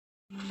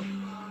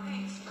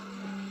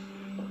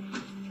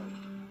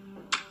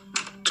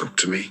Talk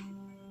to me.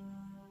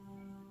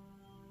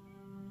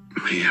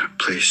 Mia,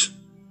 please.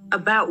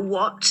 About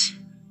what,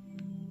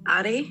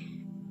 Ari?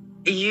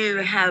 You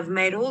have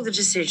made all the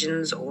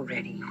decisions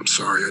already. I'm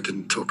sorry I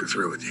didn't talk it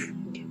through with you.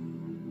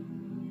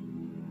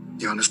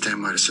 You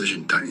understand my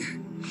decision, don't you?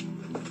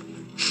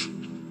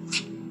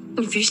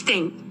 If you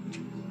think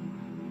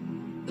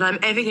that I'm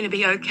ever going to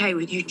be okay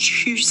with you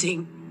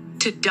choosing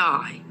to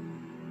die,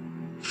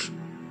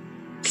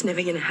 it's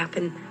never going to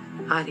happen,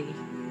 Ari.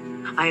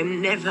 I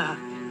am never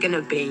going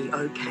to be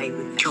okay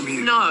with that. Come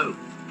here. No.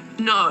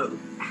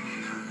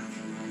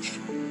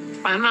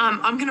 And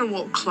I'm going to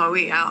walk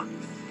Chloe out.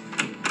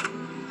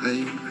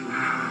 Hey,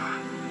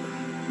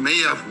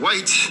 Mia,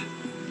 wait.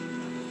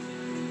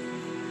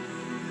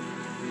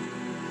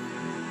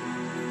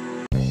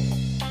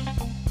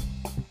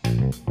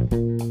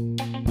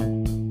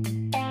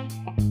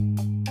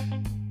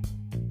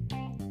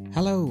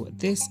 Hello,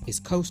 this is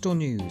Coastal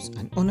News,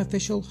 an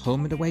unofficial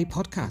home and away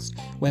podcast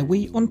where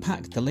we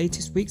unpack the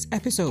latest week's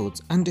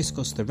episodes and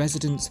discuss the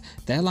residents,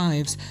 their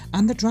lives,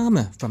 and the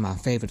drama from our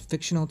favourite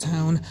fictional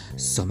town,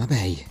 Summer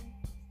Bay.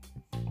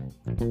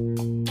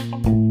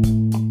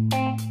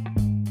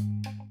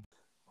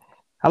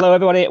 Hello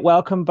everybody,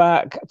 welcome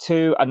back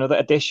to another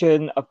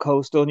edition of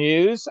Coastal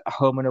News, a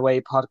home and away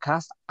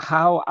podcast.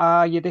 How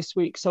are you this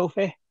week,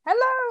 Sophie?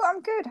 Hello,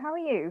 I'm good. How are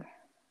you?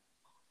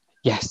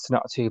 Yes,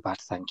 not too bad,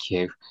 thank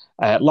you.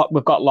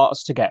 We've got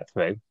lots to get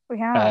through. We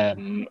have.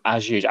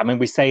 As usual. I mean,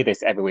 we say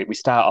this every week. We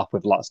start off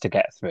with lots to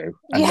get through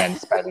and then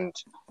spend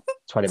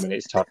 20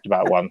 minutes talking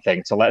about one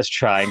thing. So let's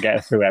try and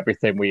get through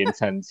everything we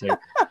intend to.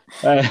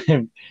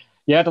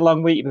 You had a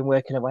long week. You've been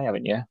working away,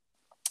 haven't you?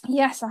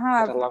 Yes, I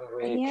have. Had a long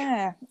week.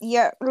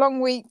 Yeah,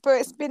 long week,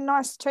 but it's been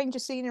nice to change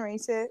of scenery.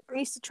 I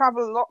used to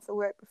travel a lot for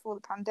work before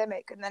the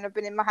pandemic, and then I've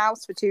been in my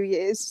house for 2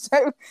 years,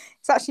 so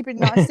it's actually been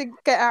nice to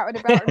get out and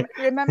about and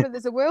remember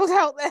there's a world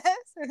out there,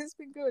 so it's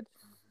been good.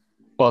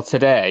 Well,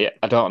 today,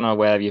 I don't know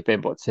where you've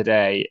been, but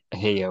today,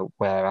 here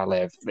where I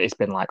live, it's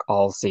been like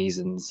all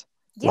seasons.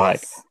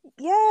 Yes,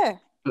 yeah.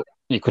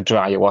 You could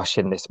dry your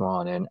washing this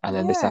morning, and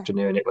then this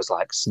afternoon it was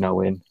like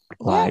snowing,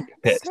 like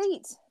bit of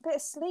sleet,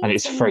 and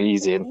it's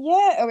freezing.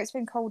 Yeah, it's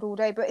been cold all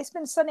day, but it's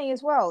been sunny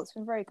as well. It's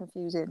been very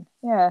confusing.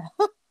 Yeah.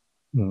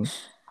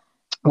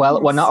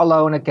 Well, we're not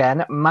alone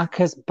again.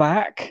 Macca's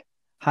back.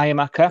 Hi,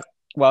 Macca.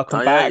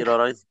 Welcome back. Yeah, you're all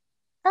right.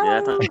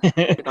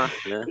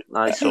 Yeah,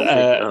 nice.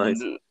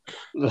 Nice.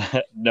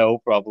 No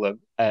problem.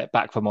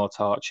 Back for more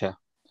torture.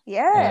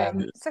 Yeah,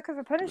 sucker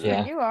for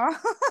punishment. You are.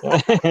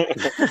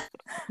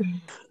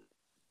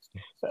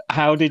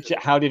 How did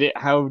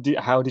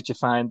you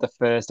find the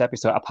first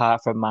episode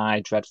apart from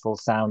my dreadful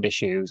sound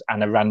issues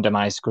and a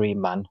randomized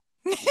scream man?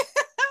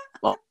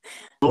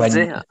 Loved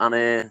it,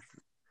 and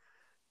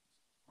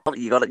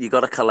you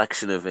got a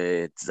collection of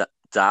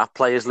dart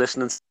players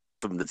listening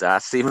from the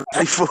darts team.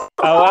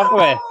 Oh, have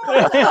we?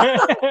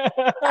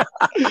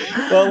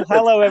 Well,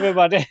 hello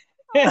everybody.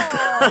 Give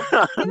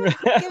them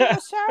a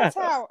shout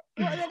out.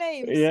 What are their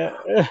names? Yeah.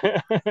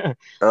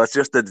 It's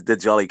just the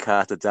Jolly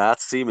Carter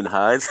darts team in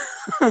Hyde.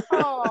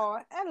 Oh,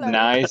 hello.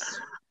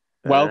 Nice.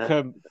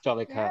 Welcome,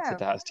 Jolly Carter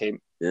darts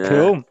team. Yeah.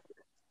 Cool.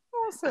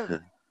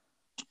 Awesome.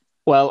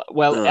 Well,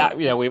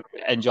 we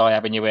enjoy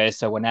having you here.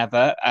 So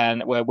whenever,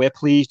 and we're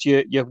pleased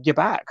you're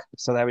back.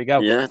 So there we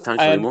go. Yeah,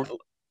 thanks very much.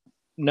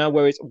 No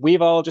worries.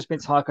 We've all just been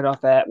talking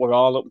off air. We're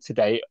all up to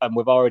date, and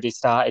we've already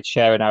started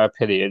sharing our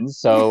opinions.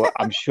 So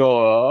I'm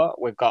sure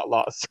we've got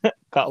lots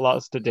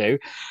to do.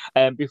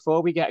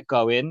 Before we get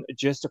going,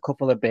 just a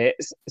couple of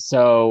bits.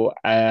 So,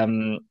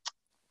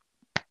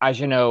 as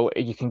you know,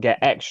 you can get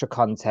extra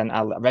content.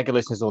 Our regular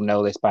listeners will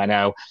know this by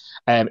now.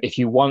 If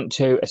you want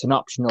to, it's an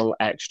optional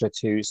extra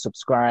to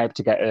subscribe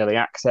to get early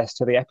access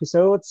to the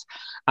episodes,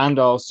 and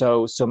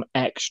also some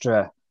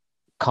extra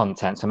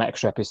content, some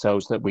extra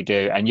episodes that we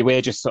do, and you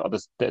hear just sort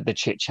of the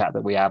chit chat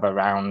that we have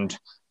around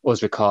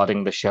us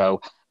recording the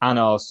show. And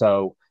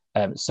also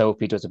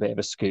Sophie does a bit of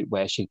a scoop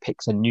where she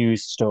picks a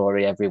news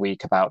story every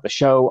week about the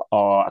show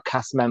or a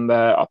cast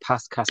member or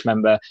past cast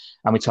member,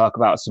 and we talk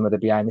about some of the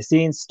behind the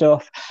scenes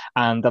stuff.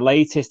 And the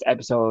latest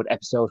episode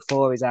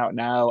 4 is out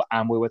now,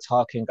 and we were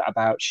talking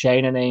about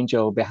Shane and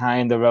Angel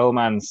behind the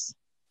romance.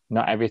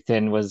 Not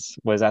everything was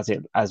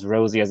as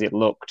rosy as it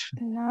looked.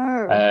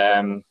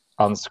 No.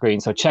 On screen.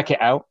 So check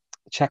that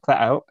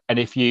out. And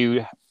if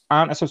you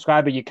aren't a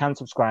subscriber, you can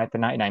subscribe for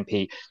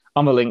 99p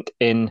on the link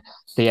in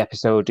the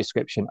episode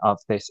description of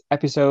this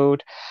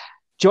episode.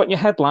 Do you want your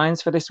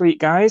headlines for this week,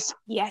 guys?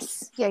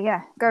 Yes.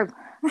 Yeah. Go.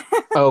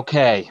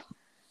 Okay.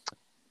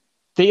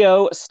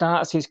 Theo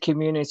starts his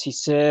community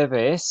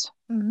service,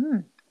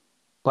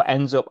 but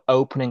ends up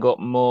opening up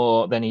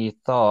more than he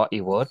thought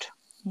he would.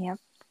 Yep.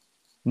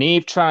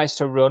 Neve tries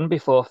to run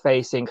before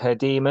facing her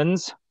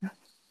demons.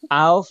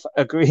 Alf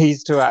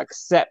agrees to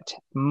accept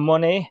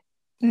money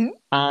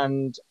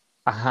and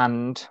a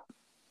hand.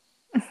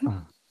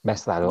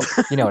 Mess that up.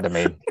 You know what I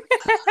mean.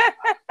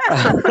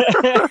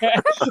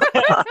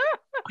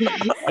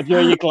 And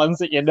you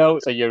glance at your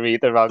notes and you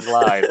read the wrong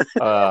line.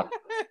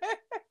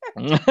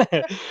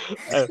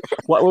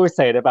 What were we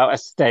saying about a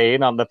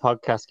stain on the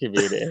podcast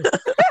community?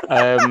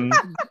 They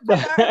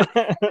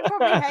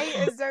probably hate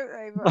us, don't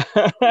they? But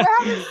we're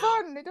having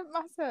fun. It doesn't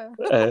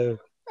matter.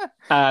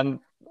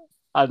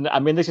 And I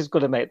mean, this is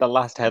going to make the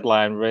last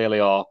headline really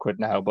awkward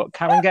now, but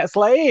Karen gets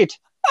laid.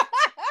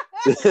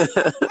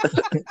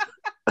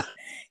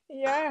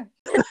 Yeah.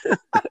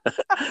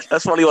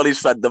 That's probably what he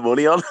spent the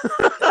money on.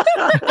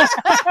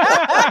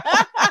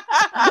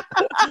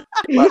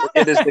 Well,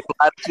 it is the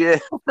last year.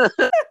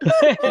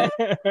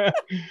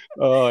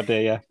 Oh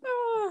dear.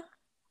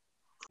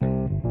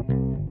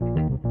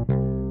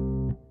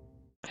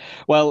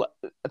 Well,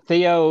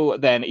 Theo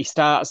then he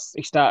starts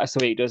this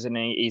week, doesn't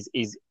he?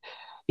 He's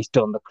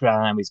done the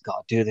crime, he's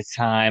got to do the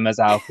time, as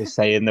Alf was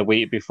saying the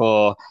week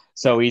before.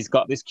 So he's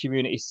got this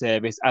community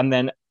service, and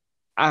then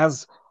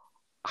as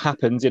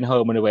happens in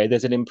Home and Away,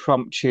 there's an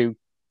impromptu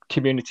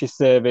community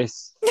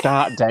service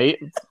start date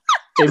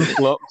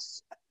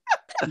influx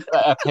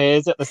that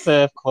appears at the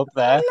surf club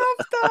there. I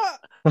love that.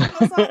 I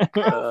was like,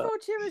 how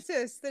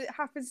fortuitous that it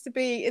happens to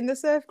be in the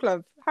surf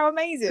club. How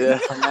amazing. Yeah.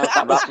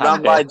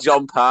 Ran by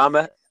John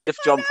Palmer. If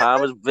John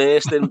Palmer's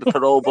versed in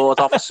parole board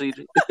officer.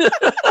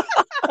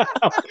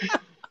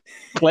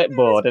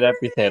 Clipboard and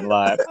everything,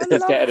 like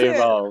just getting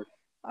involved.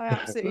 I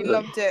absolutely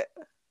loved it.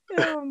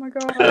 Oh my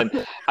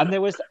god! And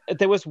there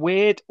was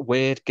weird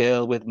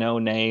girl with no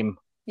name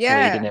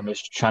Yeah.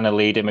 trying to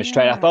lead him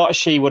astray. I thought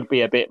she would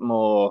be a bit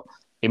more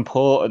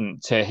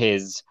important to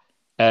his,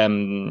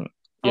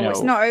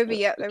 it's not over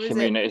yet, though, is it?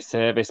 community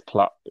service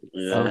plot.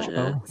 Yeah. Is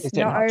It's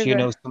it not not? Do you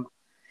over.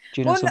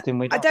 know something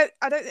we I don't?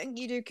 don't think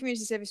you do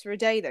community service for a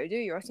day, though, do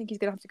you? I think he's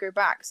gonna have to go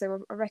back.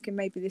 So I reckon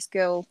maybe this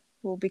girl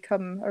will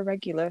become a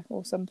regular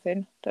or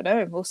something. Don't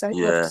know. We'll see.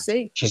 We'll have to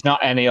see. She's not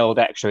any old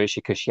extra, is she?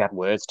 Because she had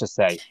words to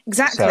say.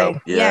 Exactly. So-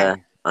 Yeah.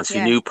 And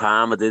she knew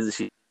Palmer, didn't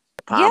she?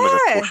 Palmer's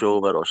Yeah. a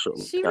pushover or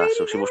something. She so really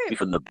she knew must be him.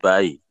 from the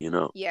Bay, you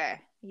know. Yeah.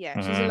 She's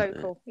a Mhm.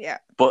 local. Yeah.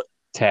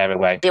 Tear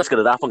away. What's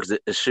going to happen? Because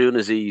as soon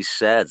as he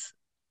said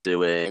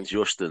to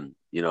Justin,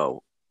 you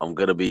know, I'm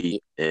going to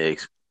be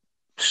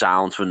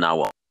sound from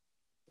now on.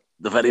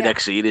 The very Yeah.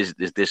 next scene is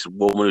this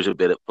woman who's a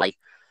bit of, like,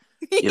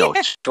 you know,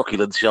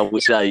 truculent, shall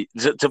we say,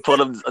 to put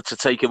him, to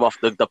take him off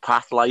the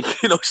path, like,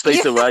 you know,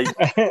 straight away.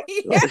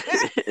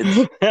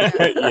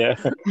 Yeah.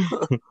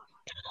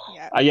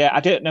 Yeah. I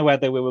don't know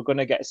whether we were going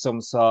to get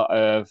some sort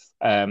of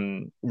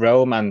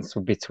romance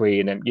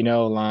between them,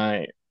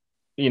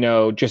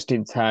 just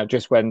in time,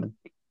 just when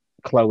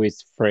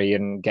Chloe's free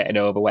and getting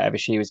over whatever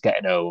she was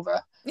getting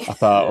over. I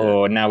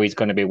thought, now he's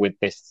going to be with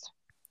this,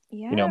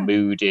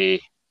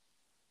 moody,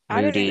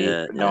 I don't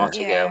think-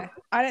 naughty girl.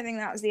 I don't think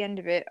that was the end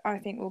of it. I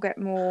think we'll get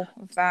more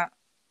of that.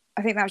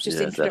 I think that was just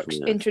Yeah, definitely,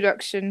 yeah.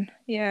 introduction.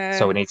 Yeah.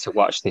 So we need to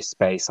watch this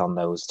space on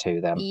those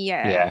two then.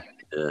 Yeah.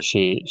 Yeah.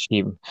 She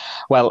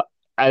well,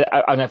 and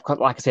I've got,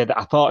 like I said,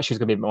 I thought she was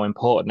going to be more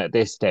important at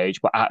this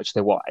stage, but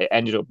actually what it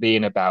ended up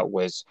being about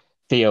was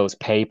Theo's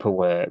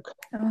paperwork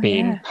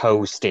being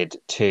posted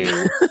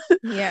to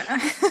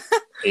Yeah.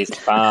 his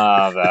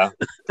father,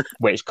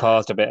 which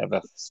caused a bit of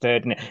a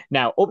stir.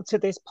 Now, up to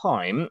this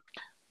point,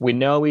 we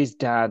know his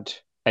dad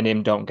and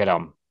him don't get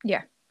on.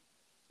 Yeah.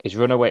 He's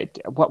run away.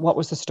 What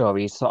was the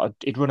story?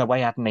 He'd run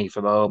away, hadn't he,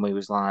 from home? He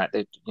was like,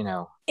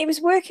 He was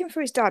working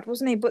for his dad,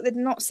 wasn't he? But they'd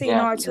not seen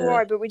eye to Yeah.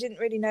 eye, but we didn't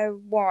really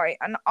know why.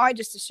 And I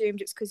just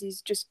assumed it's because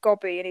he's just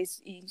gobby and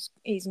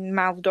he's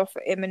mouthed off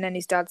at him, and then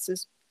his dad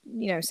says,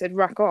 said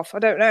rack off. I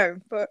don't know,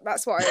 but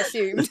that's what I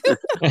assumed.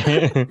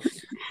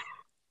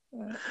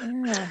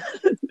 Yeah.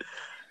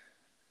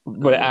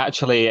 But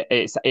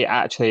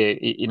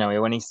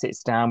when he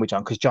sits down with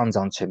John, because John's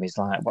on to him, he's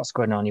like, "What's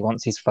going on?" He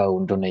wants his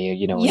phone, doesn't he?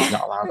 He's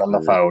not allowed on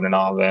the phone, and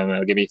I'll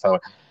give you your phone.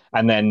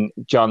 And then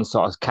John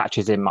sort of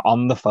catches him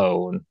on the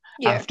phone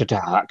after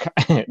dark,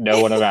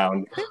 no one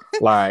around.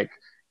 Like,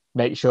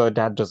 make sure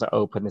Dad doesn't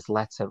open this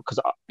letter, because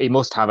he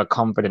must have a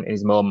confidence in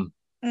his mum.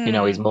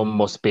 His mum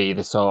must be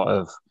the sort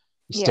of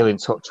still in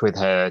touch with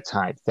her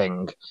type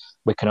thing.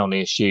 We can only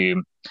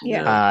assume.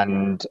 Yeah.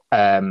 And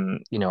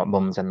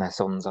mums and their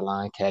sons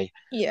alike, eh?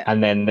 Yeah.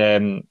 And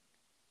then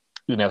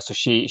so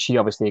she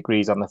obviously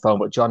agrees on the phone,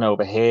 but John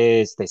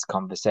overhears this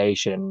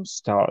conversation,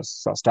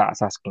 starts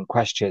asking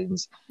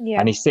questions,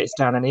 and he sits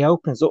down and he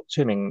opens up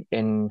to him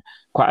in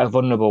quite a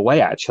vulnerable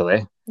way,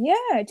 actually. Yeah,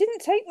 it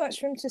didn't take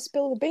much for him to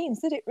spill the beans,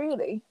 did it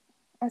really?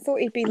 I thought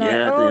he'd be like,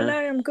 Yeah, no,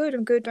 yeah. I'm good,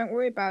 don't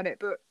worry about it.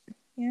 But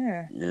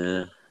yeah.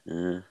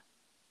 Yeah.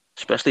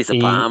 Especially to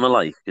Palmer,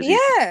 like, because he's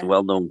Yeah. a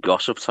well-known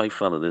gossip type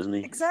fella, isn't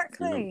he?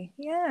 Exactly.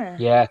 Yeah.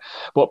 Yeah,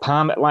 but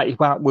Palmer, I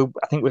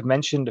think we've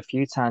mentioned a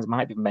few times,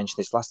 might have mentioned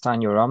this last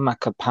time you were on,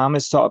 Mac,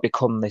 Palmer's sort of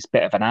become this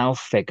bit of an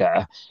alpha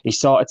figure. He's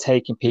sort of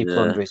taking people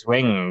under his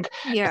wing.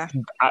 Yeah.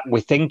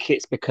 We think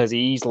it's because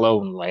he's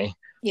lonely.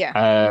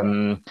 Yeah.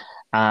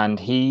 And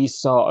he's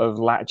sort of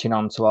latching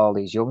on to all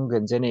these young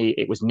uns, isn't he?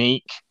 It was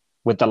Neek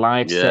with the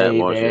life Yeah, it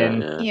saving.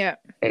 was, Yeah.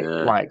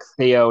 Like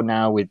Theo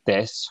now with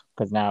this,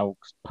 because now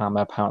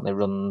Palmer apparently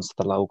runs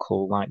the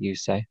local, like you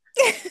say,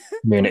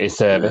 community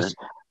service.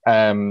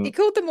 He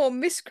called them all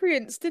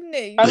miscreants, didn't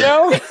he? I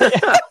know.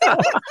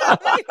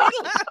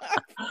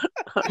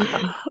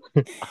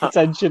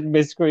 Attention,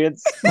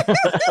 miscreants.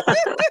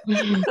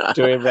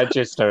 Doing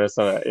register or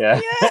something, yeah.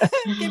 Yeah,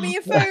 give me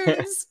your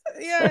phones.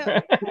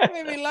 Yeah,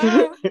 made me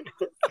laugh.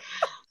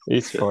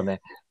 He's funny.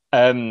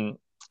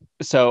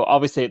 So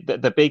obviously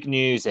the big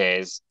news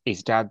is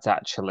his dad's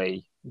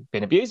actually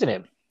been abusing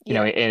him. You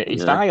know,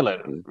 he's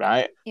violent,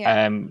 right?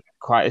 Yeah.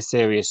 Quite a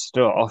serious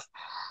stuff.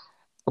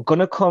 We're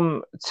gonna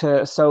come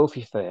to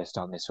Sophie first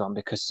on this one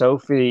because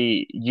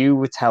Sophie, you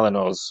were telling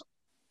us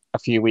a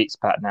few weeks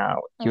back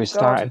now, you were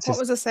starting to What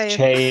was I saying?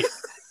 change.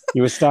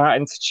 You were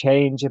starting to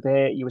change a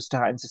bit. You were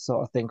starting to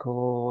sort of think,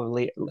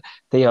 oh,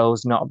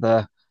 Theo's not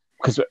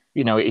because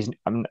you know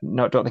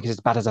don't think he's as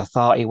bad as I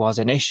thought he was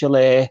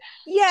initially.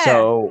 Yeah.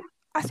 So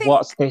I think,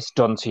 what's this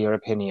done to your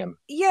opinion?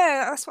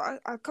 Yeah, that's what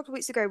a couple of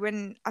weeks ago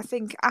when I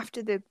think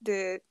after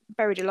the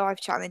Buried Alive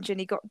challenge and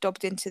he got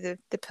dobbed into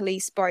the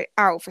police by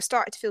Alf, I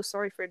started to feel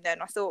sorry for him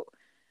then. I thought,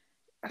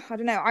 I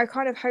don't know, I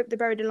kind of hoped the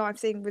Buried Alive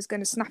thing was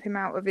going to snap him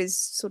out of his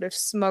sort of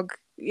smug,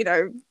 you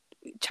know,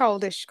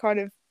 childish kind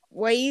of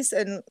ways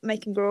and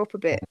make him grow up a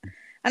bit.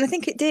 And I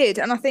think it did.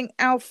 And I think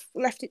Alf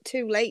left it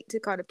too late to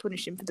kind of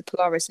punish him for the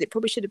Polaris. And it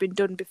probably should have been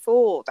done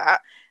before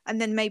that.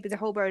 And then maybe the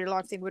whole Buried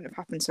Alive thing wouldn't have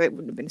happened. So it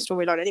wouldn't have been a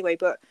storyline anyway.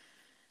 But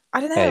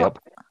I don't know.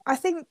 I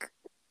think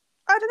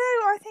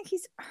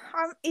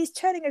he's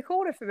turning a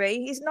corner for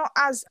me. He's not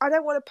as... I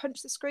don't want to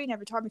punch the screen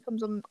every time he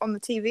comes on the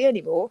TV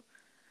anymore.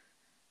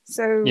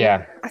 So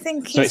yeah, I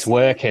think so it's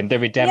working. The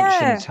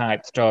redemption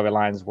type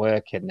storyline's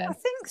working then. I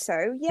think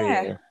so.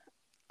 Yeah.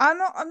 I'm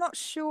not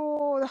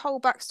sure the whole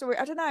backstory.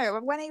 I don't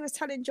know. When he was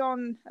telling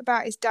John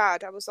about his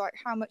dad, I was like,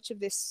 how much of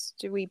this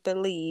do we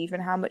believe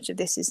and how much of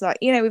this is like,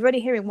 you know, we're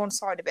only hearing one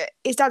side of it.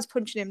 His dad's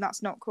punching him,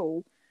 that's not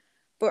cool.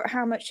 But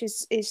how much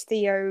is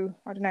Theo,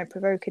 I don't know,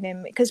 provoking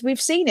him? Because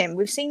we've seen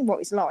what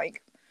he's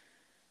like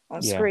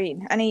on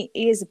screen. And he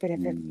is a bit of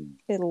a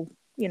little,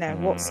 you know,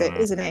 what's it,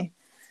 isn't he?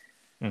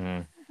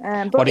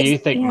 Mm-hmm. What do you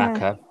think,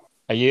 Macca?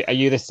 Are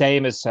you the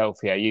same as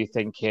Sophie? Are you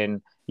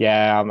thinking...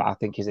 Yeah, I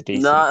think he's a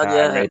decent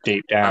guy,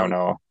 deep down,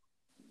 or...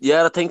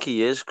 Yeah, I think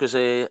he is, because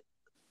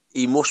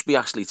he must be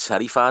actually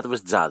terrified of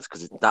his dad,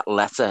 because that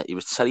letter, he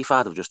was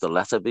terrified of just a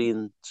letter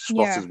being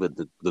spotted with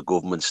the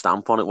government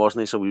stamp on it,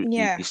 wasn't he? So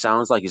he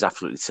sounds like he's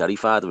absolutely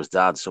terrified of his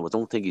dad, so I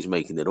don't think he's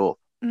making it up.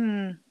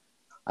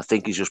 I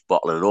think he's just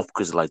bottling it up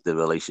because of like the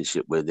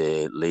relationship with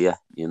Leah,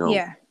 you know?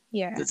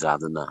 Yeah. The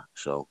dad and that,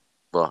 so...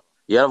 But...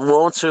 Yeah, I've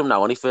warned to him now.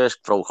 When he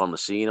first broke on the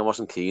scene, I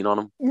wasn't keen on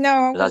him.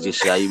 No. As you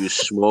say, he was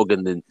smug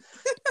and the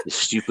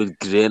stupid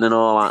grin and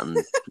all that, and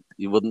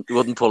he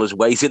wouldn't pull his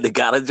weight in the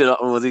garage or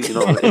nothing, would he? You know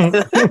what I mean?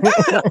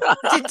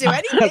 Didn't do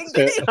anything,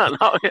 did he?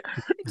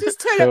 Just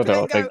turn up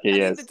and go, I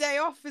need the day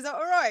off. Is that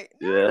all right?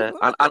 No.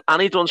 Yeah,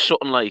 and he done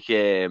something like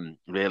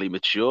really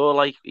mature.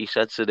 Like he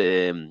said to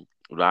the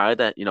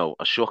Ryder, you know,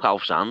 I shook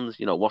Alf's hand.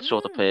 You know, what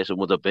sort of person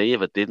would I be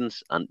if I didn't?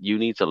 And you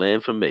need to learn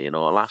from me, you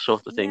know, that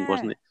sort of thing,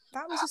 wasn't it?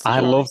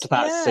 I loved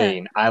that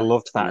scene. I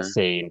loved that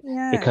scene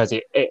because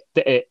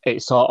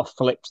it sort of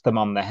flipped them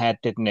on the head,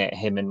 didn't it?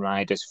 Him and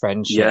Ryder's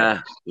friendship. Yeah.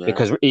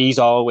 Because he's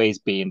always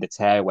been the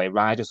tearaway.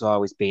 Ryder's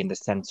always been the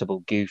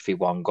sensible, goofy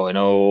one, going,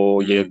 "Oh,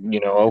 you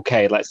know,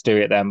 okay, let's do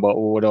it then, but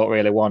we don't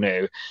really want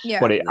to."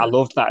 Yeah. But I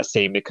loved that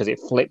scene because it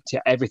flipped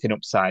everything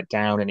upside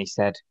down, and he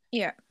said,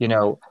 "Yeah, you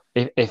know,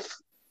 if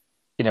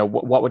you know,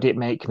 what would it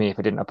make me if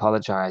I didn't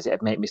apologise?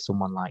 It'd make me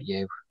someone like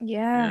you."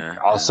 Yeah.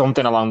 Or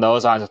something along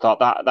those lines. I thought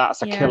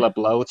that's a killer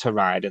blow to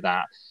Ryder,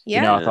 that.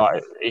 Yeah. You know, I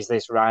thought, is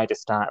this Ryder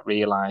start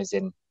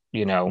realising,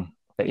 you know,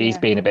 that he's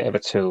been a bit of a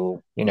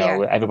tool, you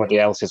know, everybody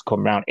else has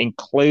come round,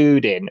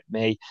 including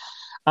me.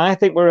 I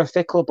think we're a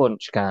fickle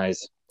bunch,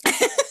 guys. I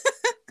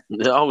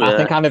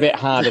think I'm a bit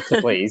harder to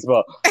please,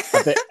 but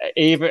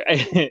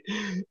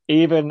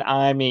even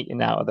I'm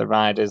eating out of the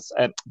writer's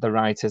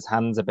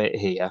hands a bit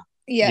here.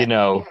 Yeah. You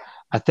know,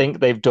 I think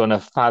they've done a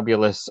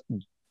fabulous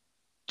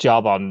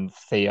job on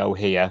Theo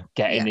here,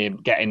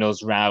 getting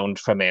us round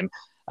from him.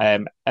 I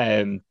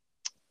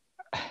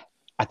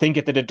think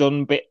if they'd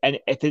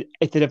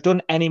have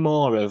done any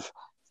more of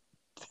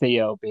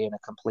Theo being a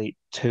complete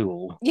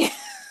tool,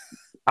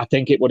 I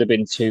think it would have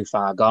been too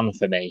far gone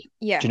for me.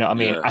 Yeah. Do you know what I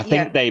mean? I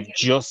think they've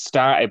just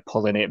started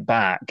pulling it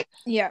back.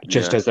 Yeah.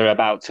 Just as they're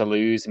about to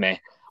lose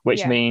me,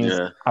 which means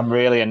I'm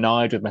really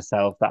annoyed with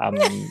myself that I'm.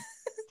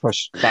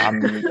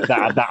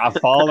 that I've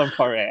fallen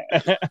for it.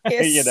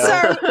 You're you know?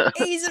 So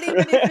easily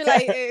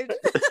manipulated.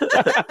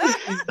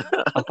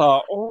 I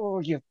thought, oh,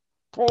 you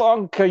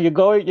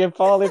plonker, you're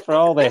falling for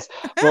all this.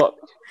 But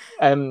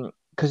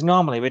because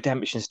normally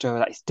redemption story,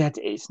 like it's dead,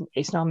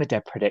 it's normally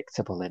dead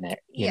predictable in it,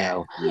 you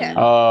know. Yeah.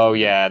 Oh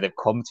yeah, they've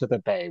come to the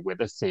bay with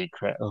a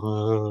secret.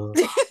 Oh,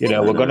 you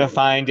know, we're gonna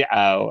find it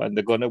out, and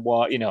they're gonna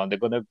walk, you know, and they're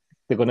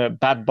gonna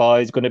bad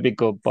boy's gonna be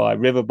good boy,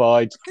 river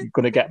boy's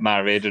gonna get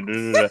married, and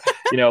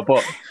you know.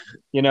 But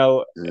you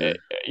know,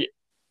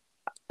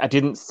 I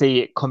didn't see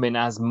it coming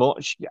as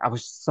much. I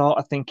was sort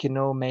of thinking,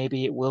 oh,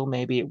 maybe it will,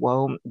 maybe it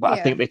won't. But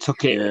I think they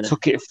took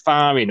it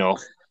far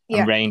enough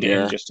and reined it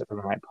in just at the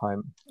right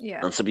point. Yeah.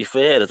 And to be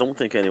fair, I don't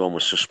think anyone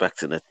was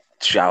suspecting a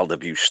child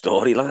abuse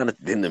storyline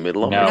in the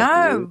middle of it.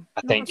 No,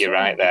 I think you're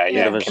right there.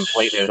 Yeah,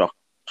 completely.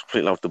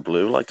 completely out the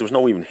blue. Like there was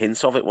no even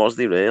hints of it, was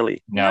there?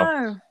 Really?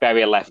 No.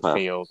 Very left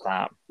field.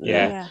 That.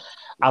 Yeah.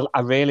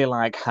 I really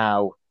like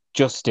how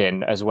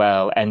Justin as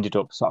well ended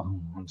up sort of,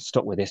 I'm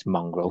stuck with this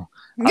mongrel,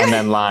 and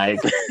then like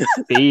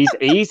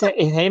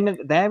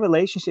their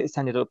relationships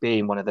ended up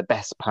being one of the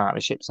best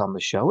partnerships on the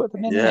show at the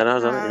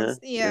minute.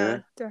 Yeah,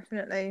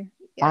 definitely.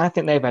 I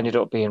think they've ended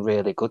up being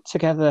really good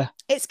together.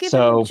 It's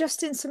given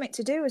Justin something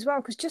to do as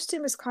well, because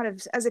Justin was kind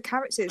of, as a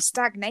character,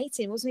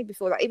 stagnating, wasn't he,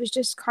 before that? He was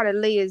just kind of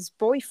Leah's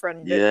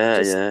boyfriend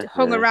that just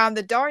hung around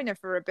the diner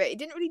for a bit. He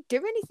didn't really do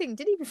anything,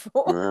 did he,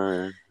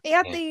 before? He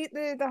had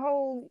the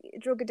whole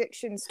drug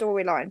addiction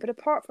storyline, but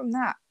apart from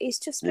that, he's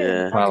just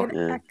been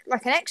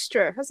like an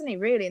extra, hasn't he,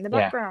 really, in the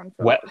background?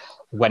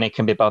 When he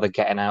can be bothered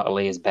getting out of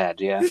Leah's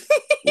bed, yeah,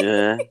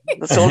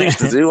 that's all he used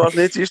to do,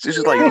 wasn't it? He used to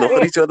just like look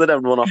at each other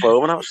and run off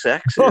home and have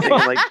sex.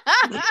 Like...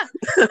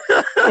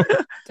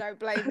 Don't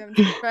blame them.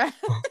 To be fair.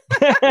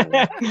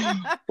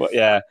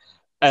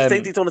 I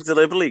think they done it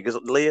deliberately because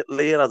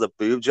Leah had a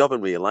boob job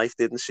in real life,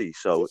 didn't she?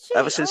 So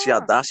ever since she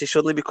had that, she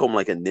suddenly become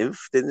like a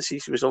nymph, didn't she?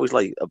 She was always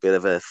like a bit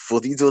of a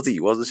fuddy-duddy,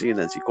 wasn't she? And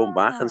then she come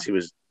back and she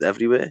was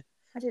everywhere.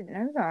 I didn't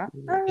know that.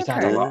 She's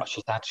had a lot.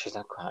 She's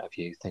had quite a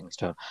few things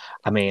done.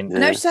 I mean, I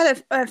know she's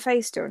had her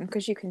face done,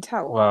 because you can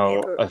tell.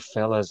 Well, her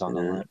fillers on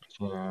the lips.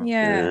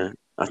 Yeah.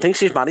 I think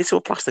she's married to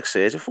a plastic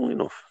surgeon, funnily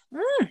enough.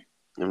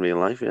 In real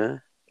life, yeah.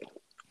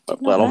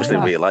 Well, obviously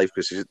in real life,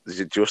 because she's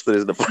just there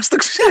isn't a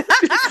plastic surgeon.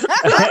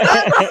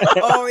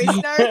 He's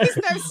no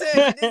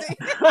surgeon, is he?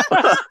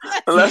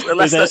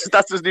 unless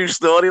that's his new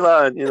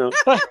storyline, you know.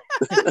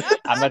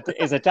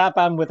 He's a dab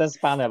hand with a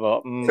spanner,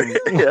 but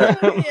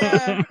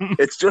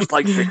it's just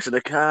like fixing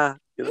a car,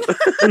 you know.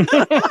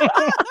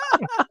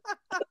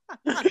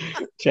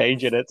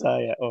 Changing a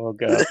tyre. Oh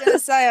god. I was gonna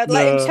say I'd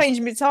let him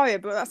change my tyre,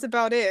 but that's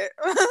about it.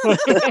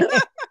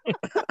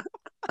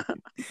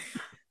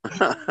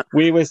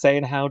 We were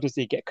saying, how does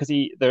he get? Because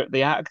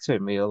the actor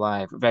in real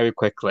life, very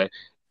quickly,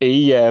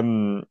 he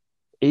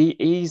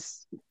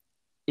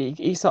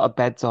sort of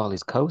beds all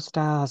his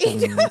co-stars. He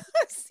does. Yeah,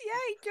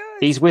 he does.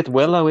 He's with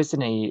Willow,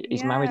 isn't he?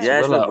 He's married to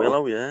Willow. He's with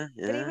Willow, yeah.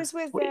 But he was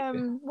with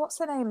what's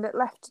her name that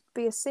left to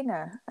be a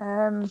singer?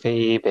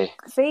 Phoebe.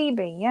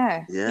 Phoebe,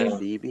 yeah. Yeah,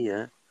 Phoebe,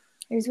 yeah.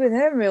 He was with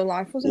her in real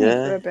life, wasn't he,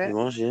 for a bit? He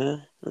was, yeah.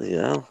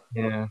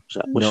 Yeah.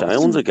 Wish I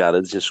owned a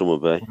garage in Summer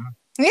Bay.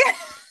 Yeah.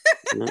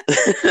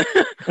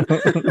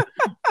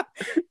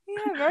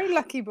 Very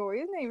lucky boy,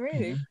 isn't he,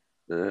 really?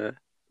 Yeah.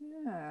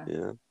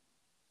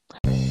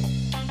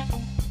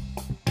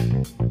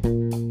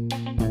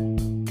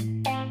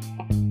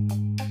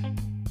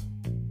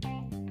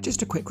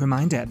 Just a quick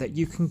reminder that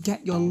you can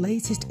get your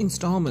latest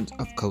instalment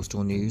of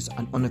Coastal News,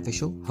 an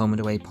unofficial Home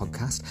and Away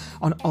podcast,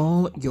 on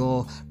all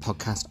your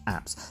podcast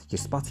apps. Your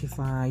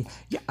Spotify,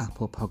 your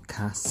Apple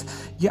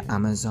Podcasts, your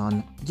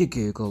Amazon, your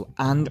Google,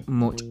 and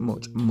much,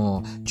 much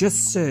more.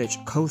 Just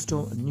search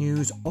Coastal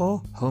News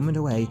or Home and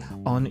Away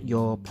on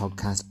your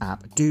podcast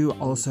app. Do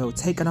also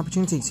take an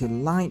opportunity to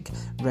like,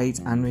 rate,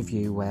 and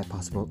review where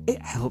possible.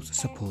 It helps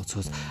support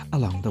us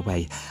along the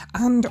way.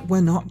 And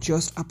we're not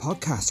just a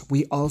podcast.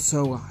 We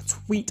also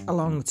tweet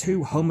along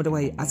to Home and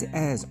Away as it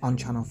airs on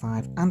Channel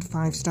 5 and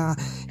 5 Star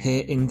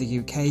here in the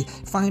UK.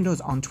 Find us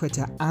on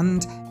Twitter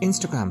and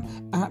Instagram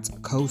at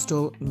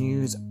Coastal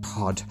News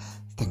Pod.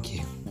 Thank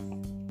you.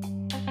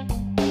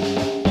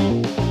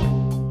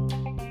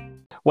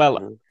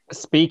 Well,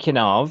 speaking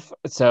of,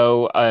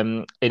 so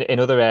in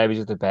other areas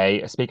of the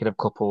Bay, speaking of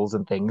couples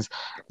and things,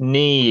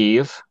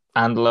 Niamh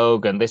and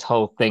Logan, this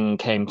whole thing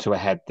came to a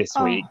head this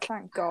week.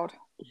 Thank God.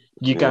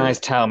 You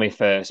guys tell me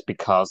first,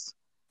 because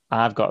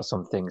I've got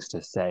some things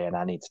to say and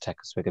I need to take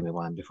a swig of my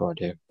wine before I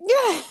do.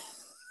 Yeah.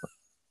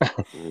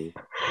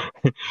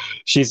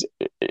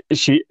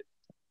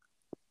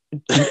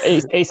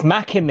 It's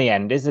Mac in the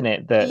end, isn't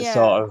it?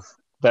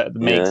 That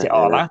makes it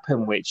all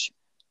happen, which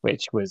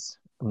was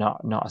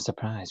not a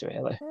surprise,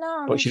 really.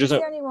 No, but she's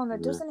the only one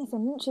that does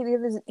anything, isn't she? The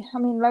others, I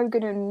mean,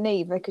 Logan and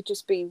Niamh, they could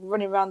just be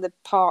running around the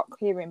park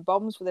hearing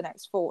bombs for the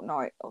next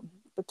fortnight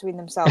between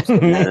themselves,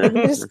 couldn't they?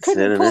 They just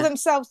couldn't pull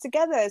themselves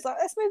together. It's like,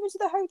 let's move into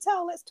the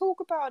hotel, let's talk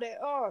about it.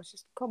 Oh, it's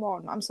just, come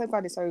on. I'm so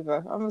glad it's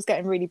over. I was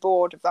getting really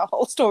bored of that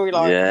whole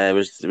storyline. Yeah, it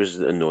was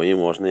annoying,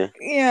 wasn't it?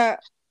 Yeah.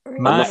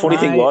 And the funny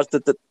thing was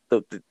that the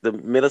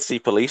military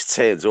police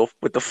turns up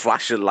with the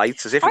flashing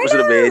lights as if it was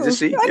an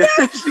emergency.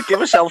 You give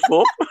yourself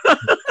up.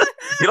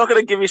 You're not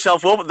going to give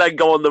yourself up and then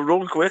go on the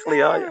run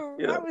quickly, are you?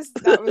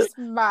 That was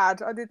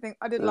mad. I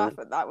did laugh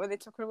at that when they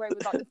took her away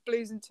with like the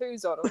blues and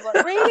twos on. I was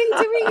like,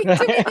 really? Do we need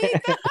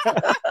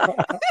that?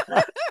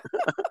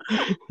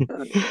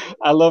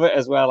 I love it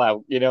as well.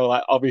 How,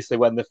 like obviously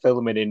when they're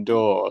filming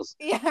indoors,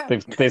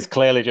 there's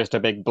clearly just a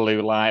big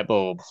blue light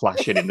bulb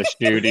flashing in the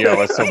studio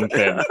or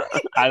something.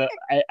 And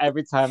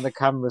every time the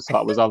camera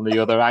shot was on the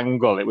other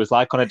angle, it was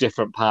like on a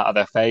different part of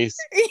their face.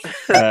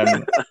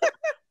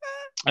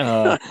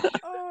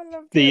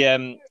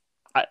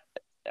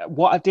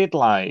 What I did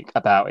like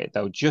about it,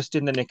 though, just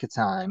in the nick of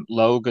time,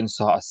 Logan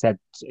sort of said,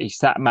 he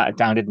sat Matt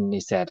down and he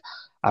said,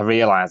 I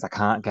realise I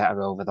can't get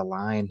her over the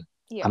line.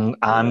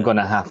 I'm going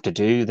to have to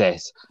do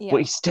this. But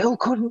he still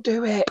couldn't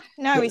do it.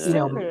 No, he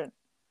still couldn't.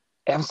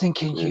 I was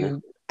thinking,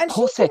 you And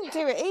pussy. she couldn't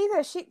do it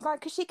either.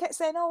 Because she kept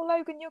saying, "Oh,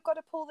 Logan, you've got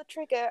to pull the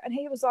trigger," and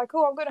he was like,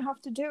 "Oh, I'm going to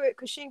have to do it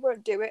because she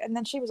won't do it." And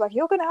then she was like,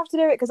 "You're going to have to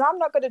do it because I'm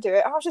not going to do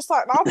it." And I was just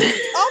like, "How would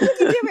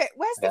you do it?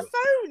 Where's the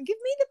phone? Give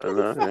me the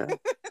bloody phone."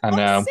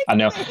 I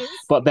know.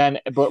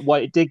 But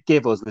what it did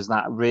give us was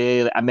that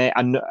really. I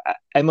know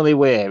Emily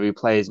Weir, who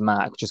plays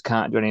Mac, just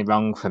can't do any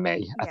wrong for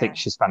me. Yeah. I think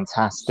she's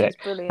fantastic,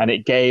 and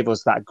it gave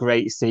us that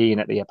great scene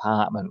at the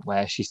apartment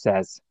where she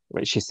says.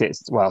 She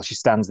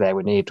stands there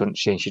with Neve, doesn't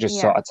she? And she just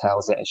sort of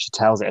tells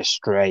it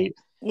straight.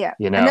 Yeah.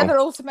 You know, another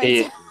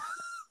ultimatum.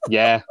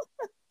 Yeah.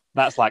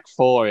 That's like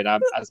 4 in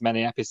as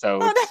many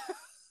episodes.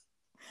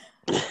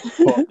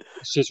 But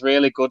she's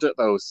really good at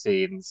those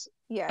scenes.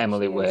 Yeah.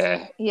 Emily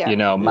Weir. Yeah. You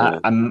know,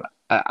 Matt, and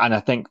I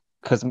think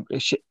because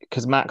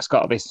Mac's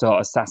got this sort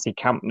of sassy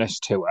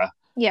campness to her.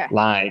 Yeah.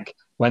 Like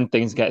when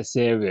things get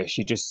serious,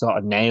 she just sort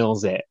of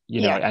nails it,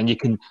 you know, and you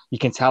can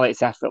tell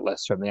it's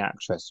effortless from the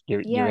actress. You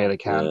really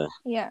can.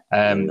 Yeah.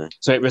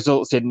 So it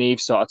results in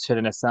Neve sort of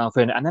turning herself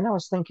in. And then I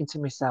was thinking to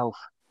myself,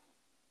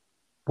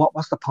 what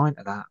was the point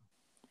of that?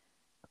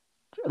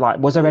 Like,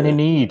 was there any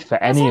need for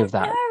any of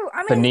that?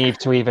 For Neve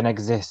to even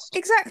exist?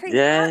 Exactly.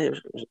 Yeah.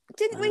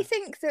 Didn't we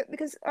think that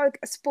because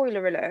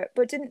spoiler alert?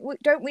 But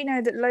don't we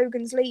know that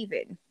Logan's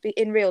leaving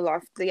in real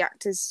life? The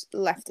actor's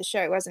left the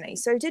show, hasn't he?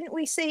 So didn't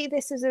we see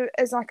this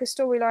as like a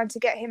storyline to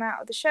get him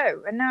out of the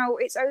show? And now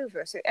it's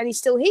over. And he's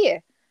still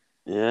here.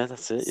 Yeah,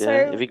 that's it.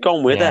 Yeah, if he'd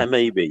gone with her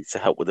maybe to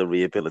help with the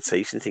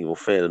rehabilitation thing, well,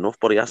 fair enough.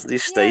 But he hasn't.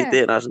 He's stayed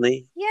there, hasn't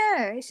he?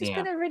 Yeah, it's just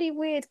been a really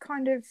weird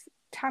kind of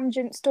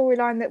tangent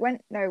storyline that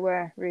went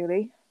nowhere,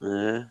 really.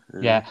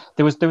 Yeah.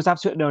 There was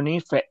absolutely no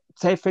need for it.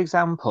 Say, for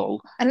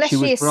example, unless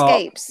she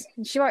escapes,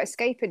 she might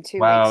escape in 2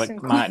 weeks. Well,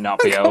 it might not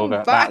be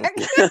over.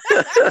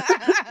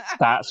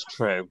 That's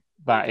true.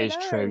 That is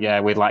true.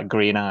 Yeah, with like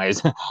green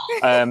eyes.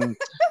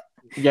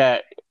 Yeah,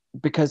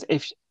 because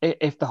if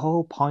the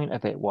whole point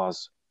of it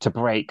was to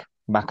break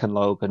Mac and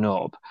Logan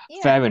up,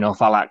 fair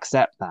enough. I'll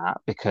accept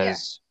that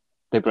because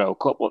they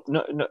broke up. But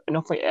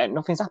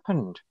nothing's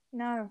happened.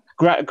 No.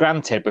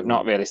 Granted, we've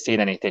not really seen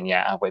anything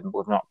yet. We've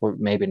not.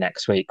 Maybe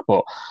next week,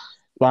 but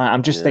like,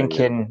 I'm just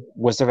thinking,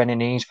 was there any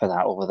need for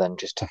that other than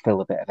just to fill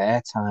a bit of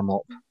airtime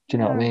up? Do you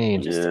know what I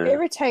mean? Just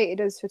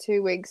irritated us for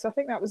 2 weeks. I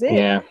think that was it.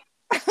 Yeah.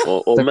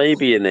 or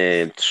maybe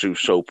in true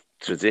soap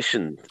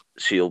tradition,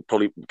 you'll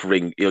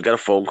get a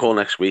phone call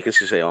next week and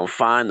she'll say, "Oh, I'm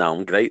fine now,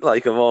 I'm great,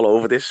 like I'm all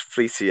over this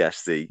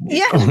PTSD.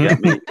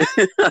 Get me."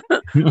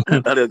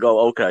 And he'll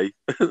go, "Okay."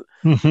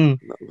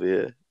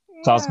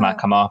 Does Mac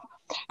come off?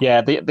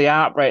 Yeah, the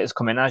outbreak is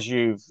coming, as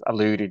you've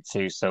alluded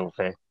to,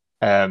 Sophie.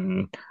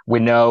 We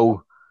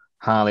know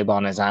Harley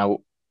Bonner's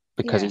out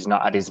because he's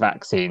not had his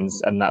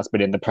vaccines, and that's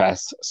been in the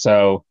press.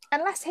 So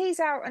unless he's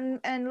out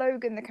and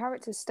Logan, the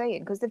character's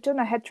staying, because they've done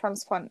a head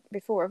transplant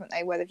before, haven't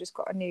they? Where they've just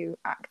got a new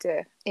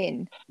actor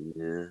in.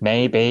 Yeah.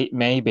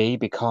 Maybe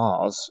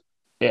because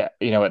at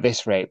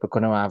this rate we're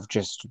going to have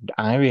just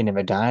Irene in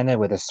a diner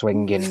with a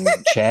swinging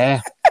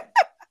chair.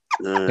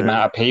 The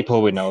amount of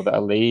people we know that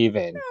are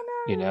leaving,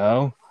 I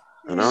know,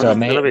 so it's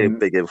going to be a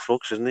big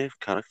influx, isn't it, of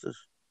characters?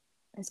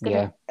 It's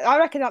gonna. I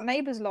reckon that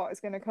Neighbours lot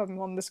is going to come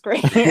on the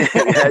screen.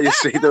 Yeah, you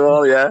see them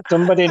all. Yeah,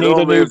 somebody need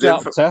a new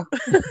doctor.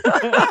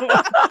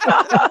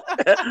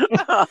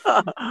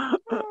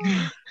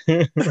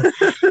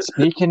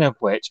 Speaking of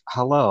which,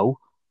 hello.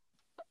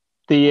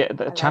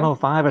 The Channel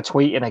 5 are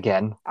tweeting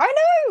again. I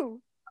know.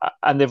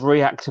 And they've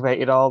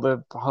reactivated all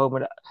the home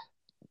and.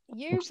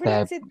 You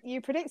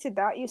predicted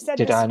that. You said.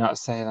 Did I not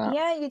say that?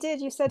 Yeah, you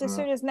did. You said as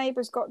soon as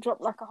Neighbours got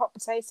dropped like a hot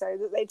potato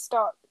that they'd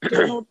start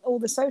doing all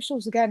the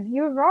socials again.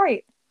 You were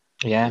right.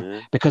 Yeah,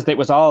 because it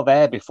was all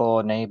there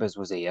before Neighbours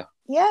was here.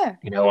 Yeah.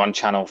 On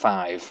Channel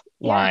 5.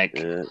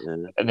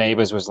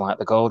 Neighbours was like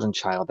the golden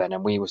child then,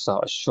 and we were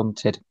sort of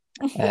shunted.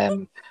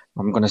 I'm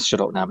going to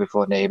shut up now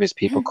before Neighbours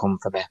people come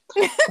for me.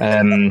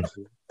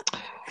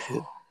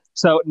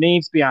 So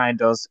Neve's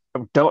behind us.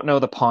 Don't know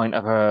the point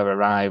of her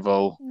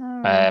arrival.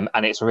 No.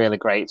 And it's really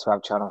great to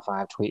have Channel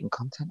 5 tweeting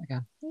content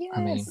again. Yes.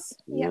 I mean,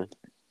 yeah.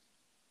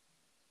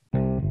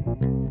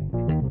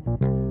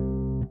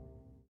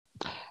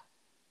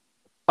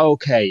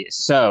 Okay,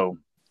 so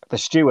the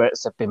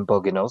Stewarts have been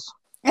bugging us.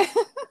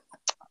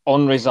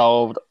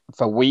 Unresolved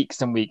for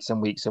weeks and weeks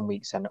and weeks and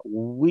weeks and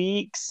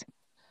weeks.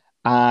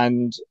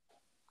 And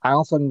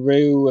Alf and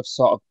Rue have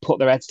sort of put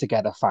their heads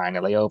together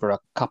finally over a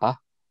cuppa.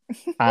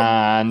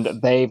 And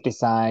they've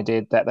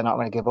decided that they're not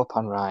going to give up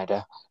on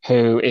Ryder,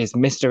 who is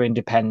Mr.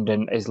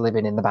 Independent, is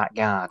living in the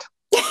backyard.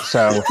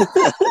 So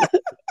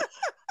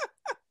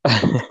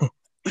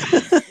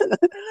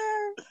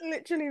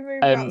literally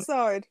moved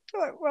outside.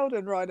 Like, well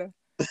done, Ryder.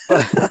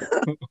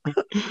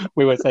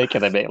 We were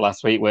taking a bit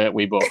last week, weren't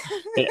we? But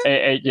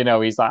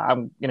he's like,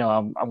 I'm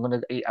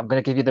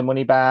gonna give you the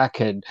money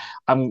back, and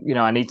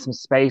I need some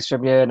space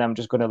from you, and I'm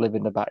just gonna live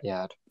in the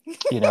backyard,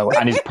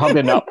 and he's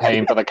probably not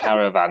paying for the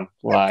caravan.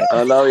 Like,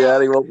 I know,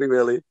 yeah, he won't be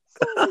really.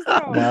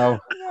 No.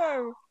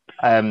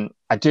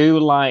 I do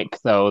like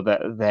though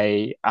that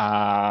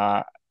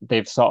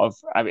they've sort of,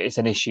 I mean, it's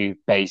an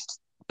issue-based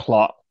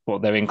plot,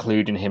 but they're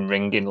including him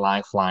ringing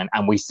Lifeline,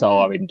 and we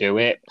saw him do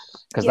it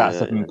because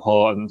that's an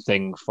important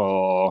thing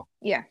for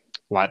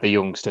like the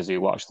youngsters who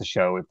watch the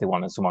show if they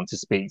wanted someone to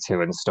speak to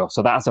and stuff.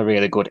 So that's a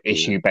really good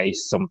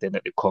issue-based something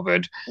that they've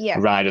covered.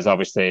 Ryder's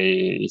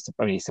obviously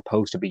he's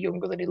supposed to be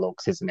younger than he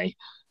looks, isn't he?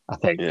 I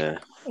think. Yeah.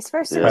 He's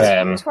supposed to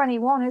be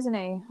 21, isn't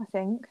he? I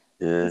think.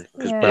 Yeah,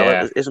 because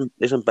Bella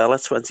isn't Bella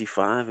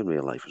 25 in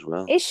real life as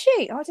well? Is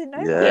she? I didn't know.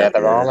 Yeah,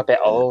 they're all a bit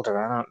older,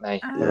 aren't they?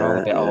 They're all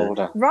a bit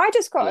older.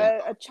 Ryder's got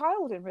a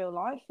child in real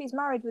life. He's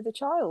married with a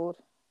child.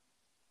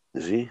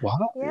 Is he? What?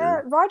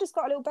 Yeah, Ryder's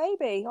got a little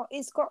baby.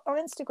 He's got on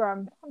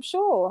Instagram. I'm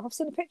sure. I've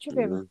seen a picture of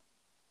him.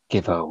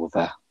 Give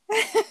over.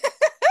 I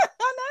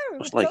know.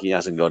 It's like he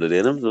hasn't got it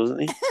in him, doesn't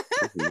he?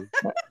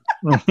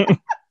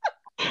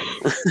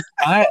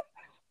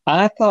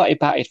 I thought he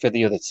batted for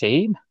the other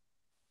team.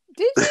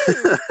 Did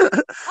you?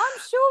 I'm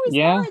sure he's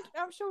married.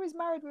 I'm sure he's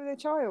married with a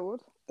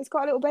child. He's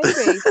got a little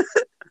baby.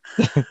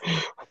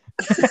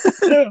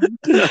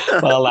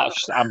 Well,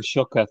 I'm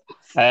shooketh.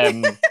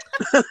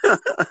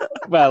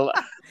 Well,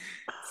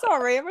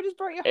 sorry, have I just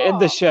broke your heart?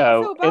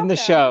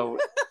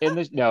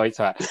 no, it's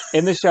all right.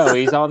 In the show,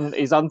 he's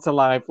on to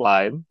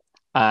Lifeline,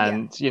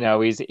 and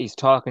he's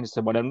talking to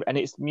someone, and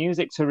it's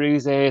music to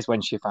Rue's ears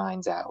when she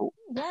finds out.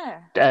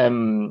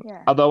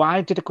 Although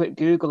I did a quick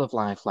Google of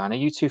Lifeline. Are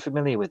you too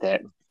familiar with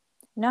it?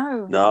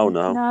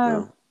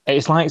 No.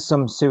 It's like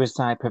some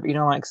suicide,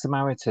 like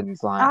Samaritans,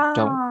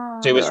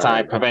 don't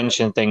suicide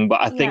prevention thing. But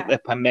I think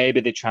that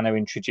maybe they're trying to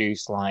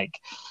introduce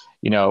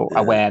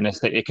awareness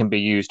that it can be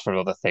used for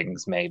other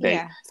things. Maybe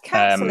it's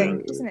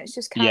counselling, isn't it? It's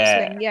just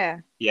counselling.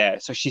 Yeah.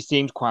 So she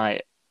seemed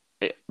quite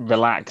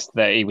relaxed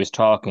that he was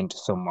talking to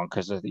someone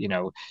because at the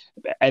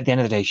end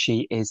of the day,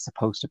 she is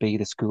supposed to be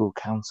the school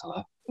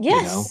counsellor.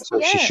 Yes,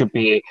 so she should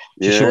be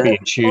in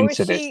tune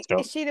to this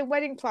stuff. Is she the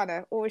wedding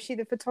planner or is she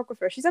the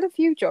photographer? She's had a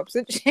few jobs,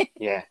 hasn't she?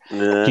 Yeah.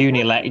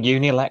 Uni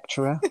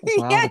lecturer as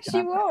well. Yeah,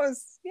 she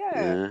was.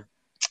 Yeah.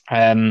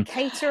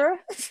 Caterer.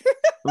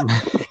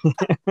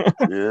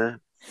 Yeah.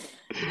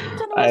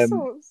 Done all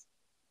sorts.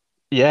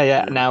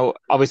 Yeah. Now,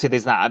 obviously,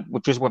 there's that.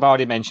 We've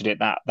already mentioned it.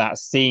 That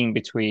scene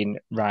between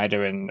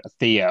Ryder and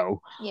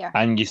Theo. Yeah.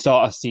 And you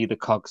sort of see the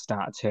cogs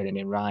start turning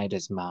in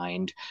Ryder's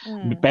mind.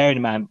 Bearing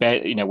in mind,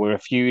 we're a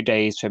few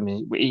days from.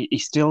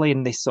 He's still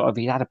in this sort of.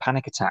 He had a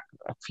panic attack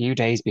a few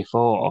days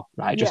before.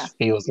 Right, it just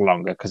feels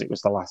longer because it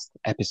was the last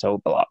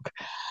episode block.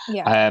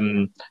 Yeah.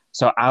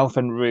 So Alf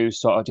and Rue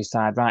sort of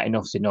decide, right,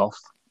 enough's enough.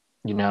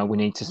 We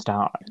need to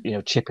start,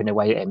 chipping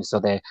away at him. So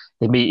they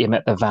meet him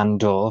at the van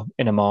door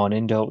in the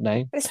morning, don't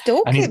they? They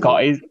stalk and he's him.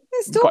 got his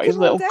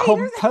little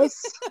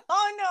compass.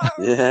 I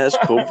know. Yeah, it's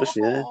compass,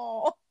 yeah.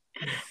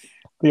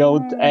 The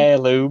old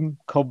heirloom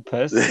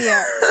compass.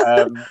 Yeah.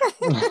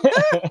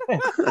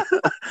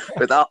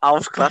 With that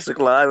Alf's classic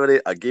line,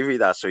 I give you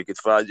that so you could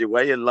find your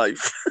way in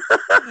life.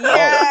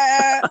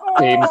 Yeah.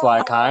 Seems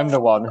like I'm the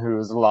one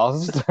who's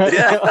lost.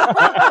 Yeah.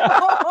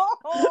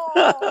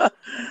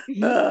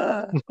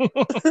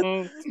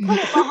 Pulling my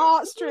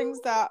heartstrings.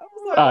 That.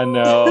 I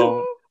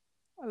know.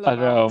 I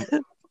know.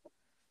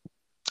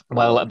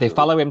 Well, they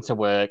follow him to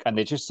work and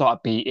they just sort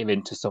of beat him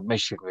into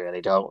submission,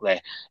 really, don't they?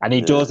 And he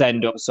does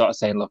end up sort of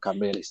saying, "Look, I'm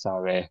really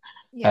sorry."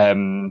 Yeah.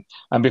 And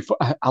before,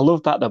 I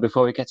love that though.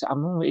 Before we get to,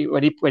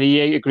 when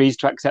he agrees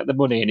to accept the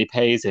money and he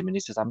pays him, and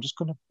he says, I'm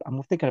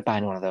thinking of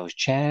buying one of those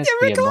chairs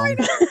for your mum."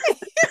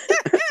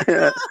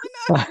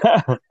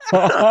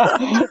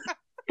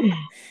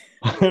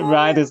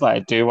 Ryder's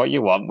like, "Do what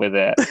you want with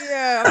it."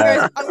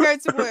 Yeah, I'm going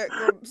to work,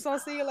 so I'll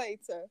see you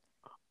later.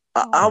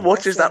 How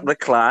much is that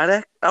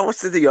recliner? How much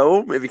did he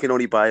owe if you can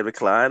only buy a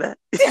recliner?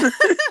 I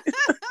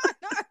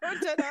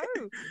don't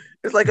know.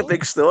 It's like a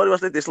big story,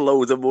 wasn't it? This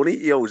load of money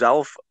he owes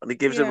Alf, and he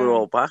gives him it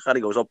all back, and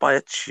he goes, "I'll buy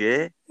a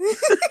chair."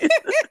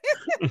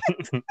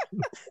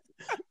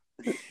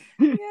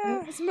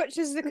 Yeah, as much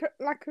as the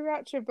La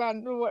Cucaracha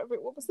band, or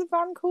what was the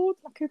band called?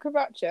 La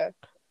Cucaracha.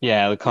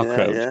 Yeah, the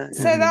cockroach. Yeah.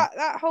 So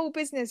that whole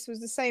business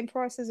was the same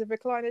price as a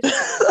recliner chair.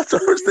 That's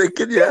what I was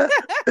thinking. Yeah.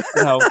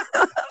 No,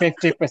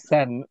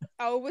 50%.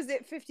 Oh, was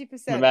it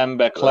 50%?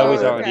 Remember,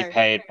 Chloe's already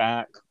paid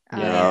back.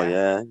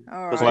 Yeah.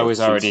 Right. Chloe's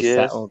already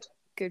settled.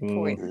 Good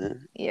point.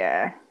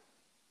 Yeah.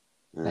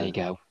 There you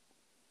go.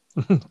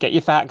 Get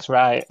your facts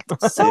right.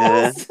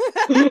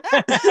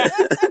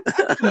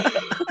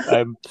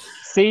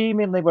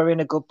 Seemingly, we're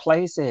in a good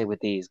place here with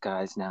these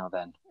guys now.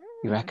 Then,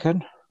 you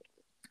reckon?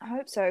 I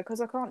hope so,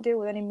 because I can't deal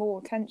with any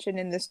more tension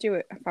in the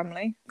Stewart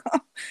family.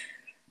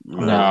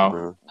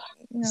 No.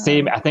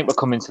 I think we're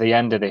coming to the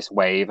end of this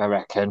wave, I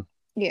reckon.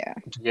 Yeah.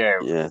 Yeah,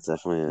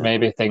 definitely. Yeah.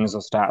 Maybe things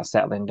will start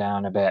settling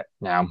down a bit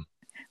now.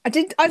 I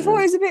thought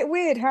it was a bit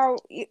weird how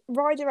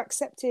Ryder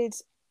accepted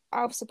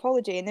Alf's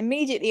apology and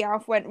immediately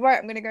Alf went, right,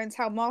 I'm going to go and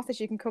tell Martha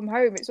she can come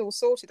home. It's all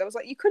sorted. I was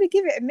like, you could have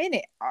given it a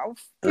minute,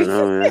 Alf. I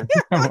know, yeah.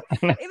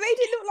 It made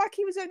it look like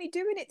he was only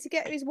doing it to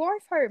get his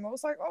wife home. I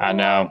was like, oh, I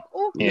know.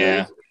 awkward.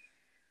 Yeah.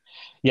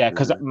 Yeah,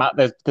 because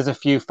there's a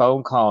few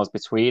phone calls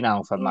between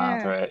Alf and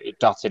Martha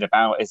dotted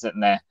about, isn't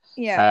there?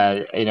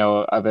 Yeah.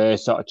 Of her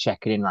sort of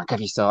checking in, like,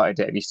 have you sorted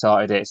it? Have you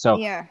sorted it? So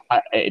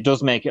it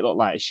does make it look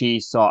like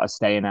she's sort of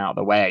staying out of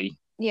the way.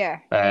 Yeah.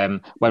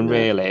 When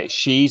really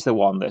she's the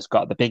one that's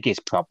got the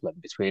biggest problem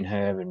between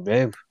her and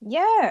Rue.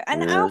 Yeah,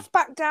 and Alf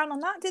backed down on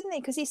that, didn't he?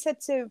 Because he said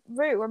to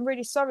Rue, "I'm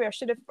really sorry. I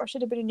should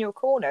have been in your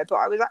corner, but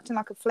I was acting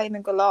like a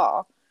flaming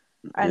galah."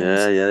 And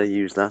they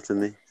used that,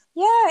 didn't they?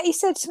 Yeah, he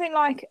said something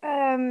like,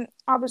 "I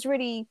was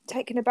really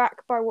taken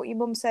aback by what your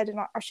mum said, and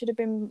I should have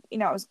been,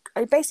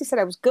 I basically said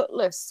I was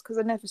gutless because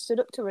I never stood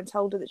up to her and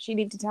told her that she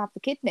needed to have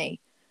the kidney."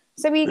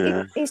 So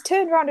he's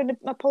turned around and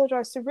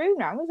apologised to Rue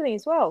now, isn't he,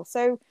 as well?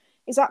 So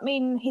does that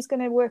mean he's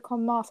going to work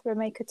on Martha and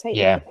make her take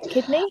the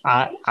kidney?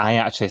 I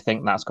actually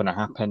think that's going to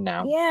happen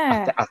now.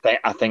 Yeah,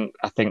 I think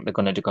they're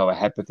going to go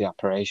ahead with the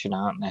operation,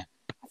 aren't they?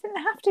 I think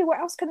they have to. What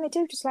else can they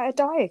do? Just let her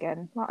die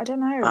again? Like, I don't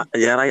know.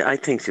 I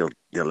think they'll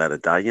let her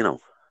die.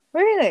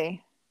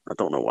 Really? I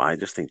don't know why. I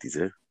just think they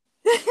do.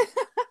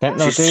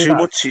 She's too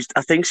much.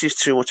 I think she's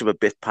too much of a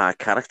bit part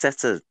character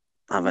to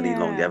have any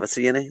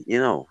longevity in it.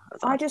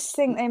 I just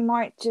think they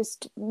might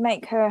just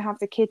make her have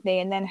the kidney,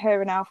 and then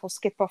her and Alf will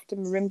skip off to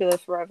Marimbula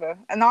forever.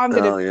 And I'm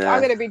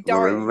gonna be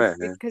dying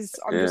because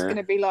I'm just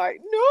gonna be like,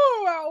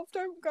 no, Alf,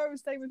 don't go,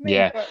 stay with me.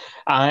 Yeah, but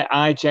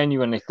I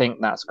genuinely think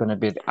that's going to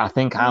be. I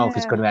think Alf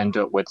is going to end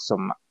up with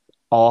some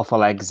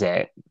awful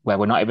exit where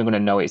we're not even going to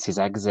know it's his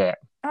exit.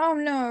 Oh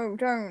no,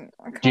 don't!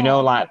 I can't. Do you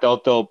know, like they'll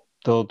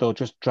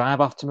just drive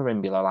off to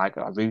Marimbula like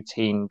a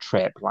routine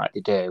trip, like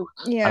they do.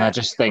 Yeah. And I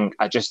just think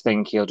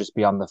he'll just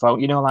be on the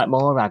phone, like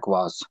Morag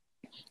was.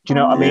 Do you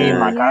know what I mean?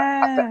 Like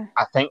I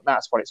think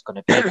that's what it's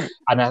going to be,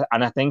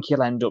 and I think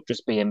he'll end up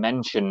just being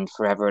mentioned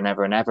forever and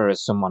ever and ever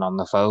as someone on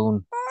the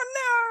phone. Oh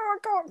no, I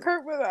can't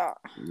cope with that.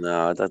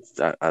 No,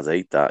 I'd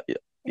hate that.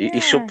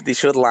 He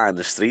should line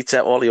the streets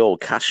out. All the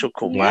old cash should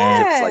come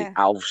back. It's like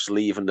Alf's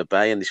leaving the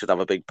bay, and they should have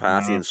a big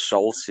party in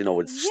Salt,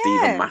 with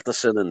Stephen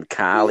Matheson and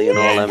Carly and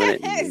all them in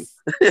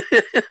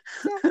it.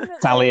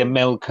 Sally and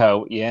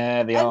Milko,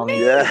 they all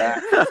need that.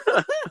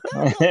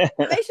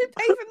 They should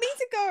pay for me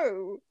to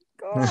go.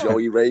 God.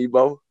 Joey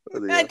Rainbow.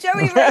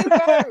 Joey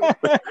Rainbow.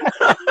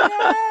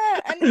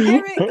 And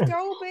Eric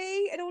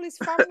Dolby and all his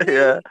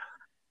family.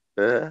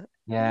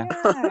 Yeah.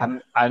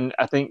 And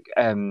I think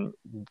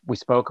we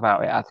spoke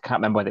about it. I can't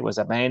remember whether it was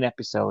a main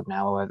episode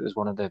now or it was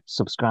one of the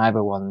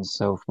subscriber ones.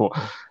 So, but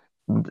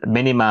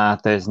Mini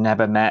Martha's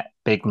never met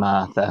Big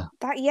Martha.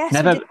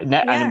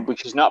 And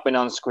she's not been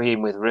on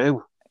screen with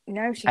Rue.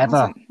 No, she ever.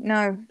 Hasn't.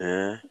 No.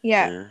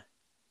 Yeah.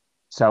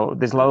 So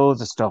there's loads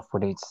of stuff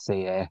we need to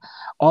see here.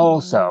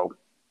 Also,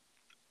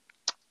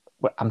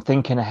 I'm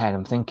thinking ahead.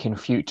 I'm thinking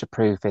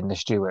future-proofing the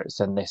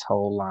Stewarts and this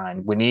whole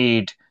line. We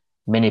need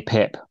Minnie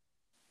Pip.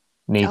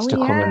 Needs to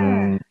come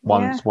and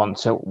want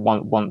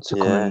to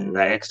come and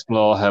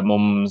explore her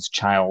mum's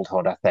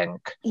childhood. I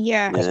think.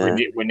 Yeah. Because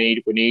we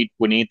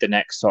need the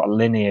next sort of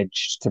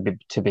lineage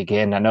to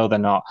begin. I know they're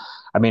not.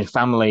 I mean,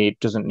 family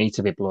doesn't need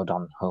to be blood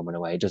on Home and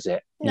Away, does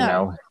it?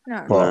 No.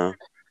 But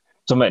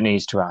something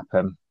needs to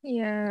happen.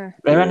 Yeah. Are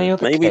there any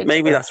other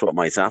maybe that's what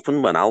might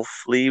happen when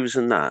Alf leaves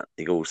and that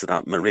he goes to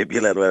that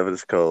Marimbula, whatever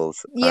it's called.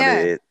 Yeah.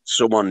 And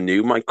someone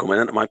new might come in,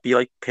 and it might be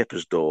like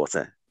Pippa's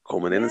daughter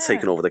coming in and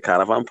taking over the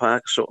caravan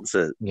park or something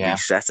to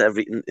reset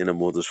everything in a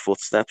mother's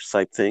footsteps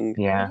type thing.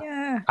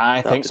 Yeah.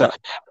 I think so.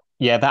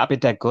 Yeah, that'd be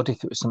dead good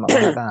if it was something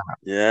like that.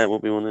 Yeah, it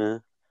would be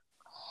one.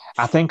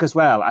 I think as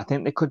well. I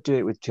think they could do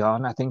it with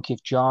John. I think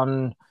if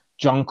John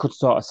could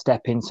sort of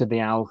step into the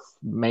Alf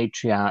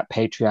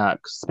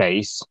patriarch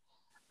space,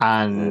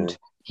 and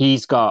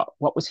he's got,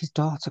 what was his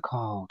daughter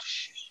called?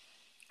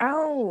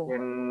 Oh,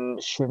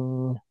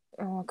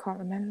 I can't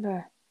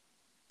remember.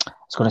 I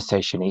was going to say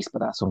Shanice,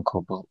 but that's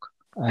Uncle Buck.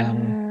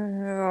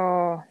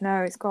 No,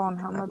 it's gone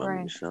out of my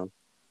brain.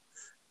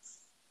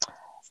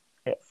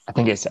 I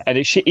think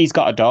he's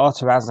got a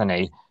daughter, hasn't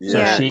he?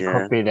 Yeah, so she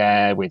could be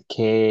there with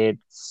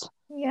kids.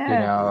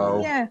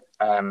 Yeah.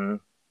 And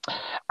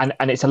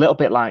it's a little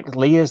bit like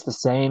Leah's the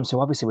same.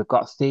 So obviously we've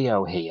got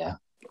Theo here,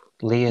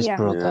 Leah's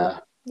brother.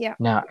 Yeah.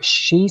 Now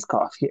she's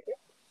got a few.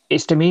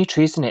 It's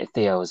Dimitri, isn't it?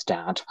 Theo's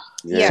dad.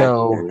 Yeah.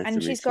 So,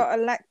 and she's got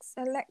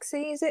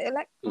Alexi, is it?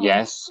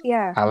 Yes.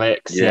 Yeah.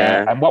 Alex.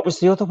 Yeah. And what was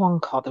the other one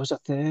called? There was a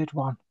third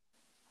one.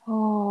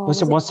 Oh. Was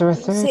there a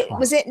third one?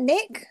 Was it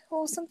Nick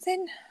or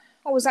something?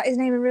 Or was that his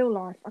name in real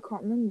life? I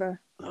can't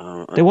remember.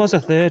 There was a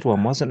third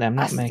one, wasn't there? I'm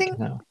not making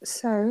that.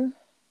 So.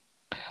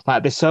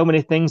 Like, there's so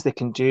many things they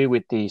can do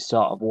with these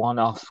sort of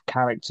one-off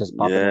characters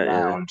bobbing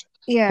around.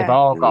 Yeah. They've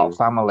all got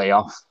family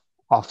off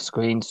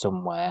screen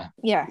somewhere.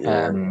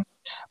 Yeah.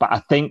 But I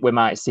think we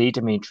might see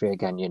Dimitri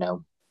again, I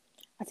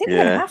think we're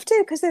going to have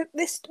to, because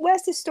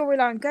where's this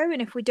storyline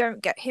going if we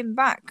don't get him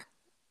back?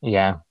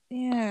 Yeah.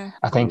 Yeah.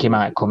 I think he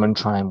might come and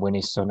try and win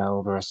his son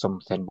over or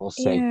something. We'll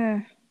see. Yeah.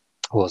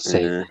 We'll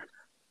see.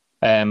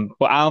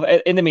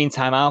 But in the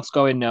meantime, Alf's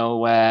going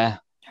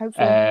nowhere.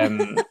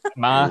 Hopefully.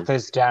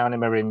 Martha's down in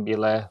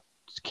Marimbula.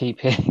 Just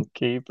keeping.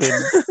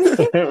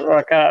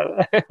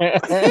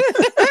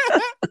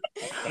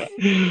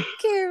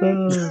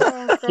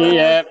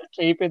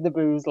 Keeping the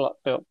booze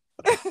locked up.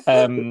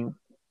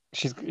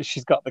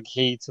 She's got the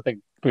key to the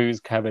booze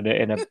cabinet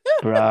in a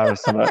bra or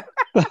something.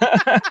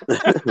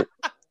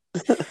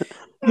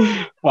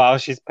 While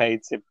she's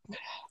painting.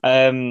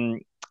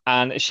 And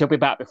she'll be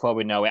back before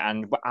we know it.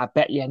 And I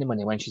bet you any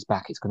money when she's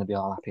back, it's going to be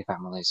all happy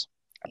families.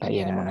 I bet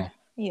you any money.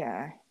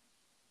 Yeah.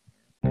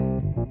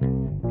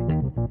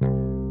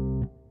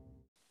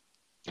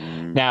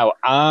 Now,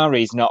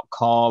 Ari's not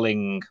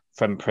calling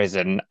from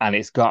prison, and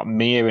it's got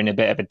Mia in a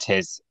bit of a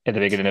tiz at the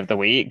beginning of the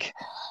week.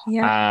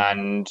 Yeah.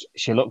 And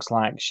she looks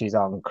like she's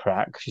on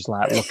crack. She's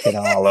like looking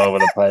all over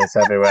the place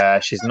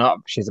everywhere. She's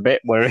a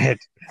bit worried.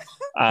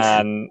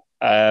 And,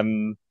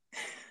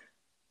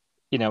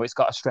 it's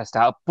got her stressed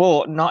out,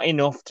 but not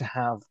enough to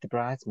have the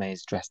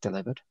bridesmaids' dress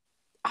delivered.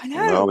 I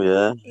know.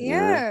 Oh,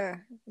 yeah.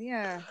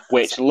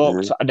 Which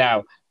looked...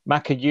 Now,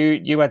 Maka,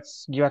 you had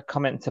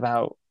comments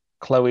about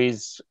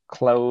Chloe's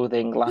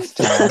clothing last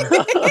time.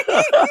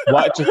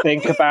 What do you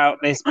think about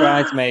this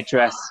bridesmaid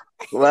dress?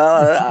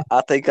 Well,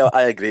 I think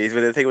I agreed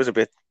with it. I think it was a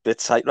bit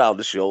tight round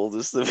the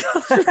shoulders. Yeah.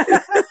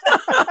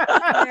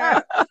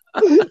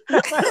 I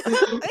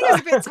think it was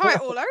a bit tight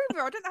all over.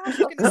 I don't know how she's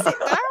going to sit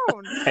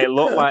down. It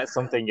looked like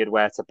something you'd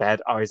wear to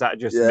bed, or is that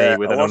just me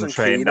with an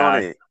untrained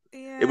eye?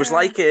 It was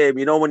like,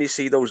 when you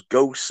see those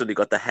ghosts and they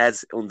got the head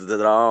under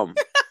their arm.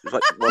 It was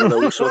like one of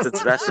those sort of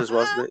dresses,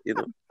 wasn't it?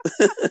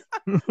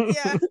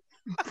 Yeah.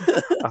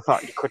 I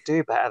thought you could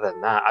do better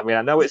than that. I mean,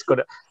 I know it's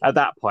good at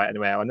that point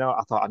anyway. I know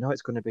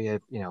it's going to be a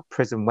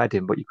prison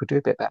wedding, but you could do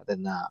a bit better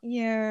than that.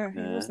 Yeah,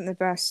 it wasn't the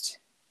best.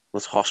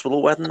 It's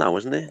hospital wedding now,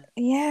 isn't it?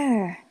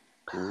 Yeah.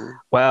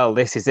 Well,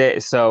 this is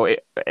it. So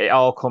it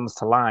all comes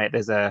to light.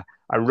 There's a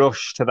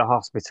rush to the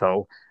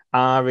hospital.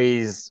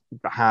 Ari's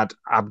had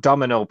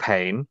abdominal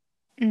pain,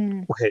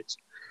 which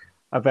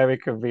a very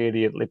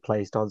conveniently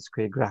placed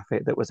on-screen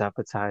graphic that was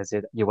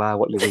advertising "You are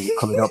what you eat"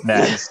 coming up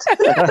next,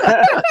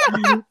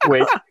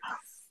 which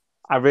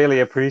I really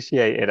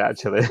appreciated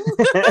actually.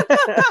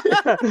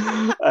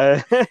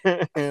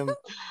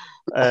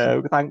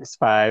 Thanks,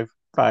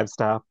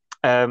 5-star.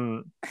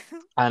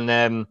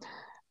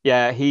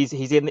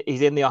 He's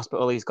in the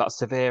hospital. He's got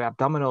severe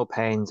abdominal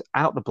pains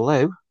out the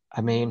blue. I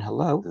mean,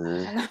 hello.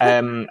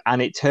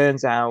 And it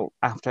turns out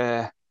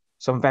after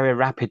some very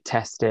rapid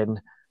testing,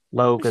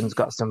 Logan's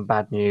got some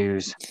bad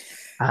news,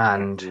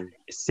 and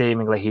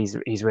seemingly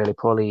he's really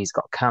poorly. He's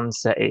got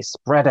cancer. It's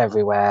spread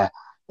everywhere.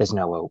 There's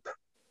no hope.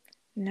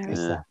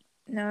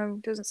 No,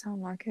 doesn't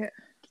sound like it.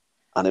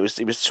 And it was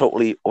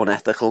totally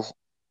unethical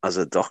as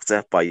a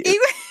doctor by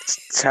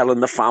telling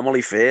the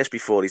family first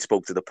before he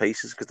spoke to the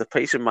patients, because the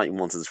patient might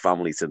want his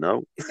family to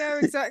know. No,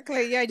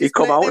 exactly. Yeah, he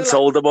come out and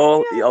told them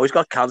all. Yeah. He's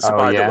got cancer,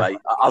 by the way.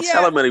 I'll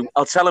tell him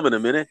in a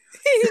minute.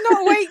 He's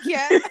not awake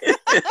yet.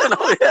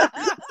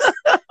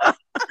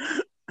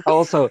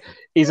 Also,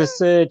 he's a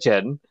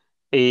surgeon.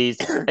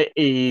 He's at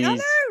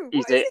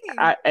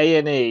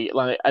A&E.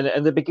 Like, and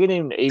at the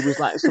beginning, he was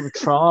like some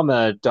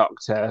trauma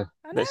doctor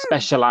that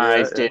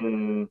specialised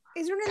in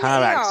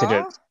car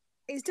accidents.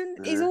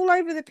 He's all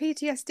over the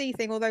PTSD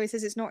thing, although he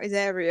says it's not his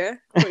area.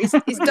 But he's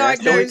diagnosed. It's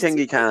the only thing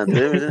he can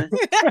do, isn't it?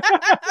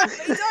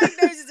 He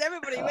diagnoses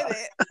everybody with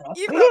it.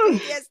 You've got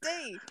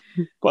PTSD.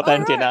 But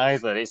then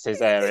denies that it's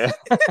his area.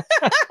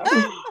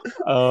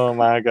 Oh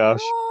my gosh!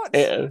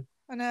 I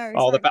know.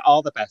 All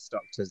the best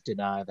doctors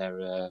deny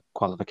their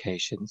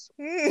qualifications.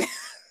 And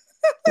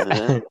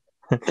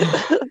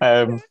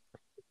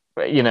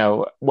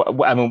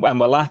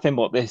we're laughing,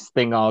 but this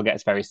thing all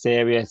gets very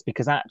serious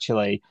because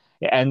actually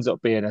it ends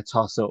up being a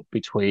toss-up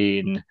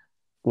between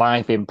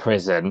life in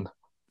prison,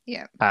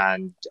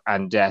 and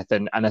death,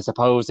 and I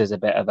suppose there's a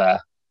bit of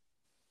a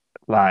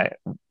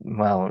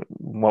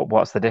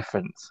what's the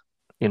difference?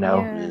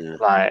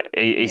 Like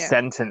his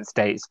sentence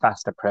date's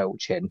fast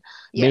approaching.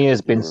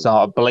 Mia's been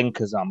sort of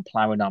blinkers on,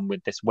 ploughing on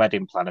with this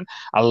wedding plan, and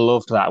I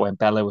loved that when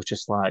Bella was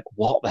just like,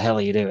 "What the hell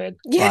are you doing?"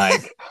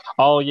 Like,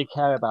 all you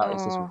care about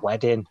is this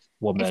wedding,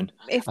 woman.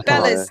 If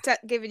Bella's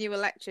giving you a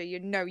lecture, you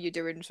know you're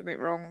doing something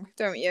wrong,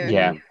 don't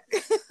you?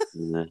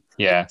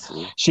 Yeah.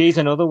 She's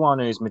another one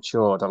who's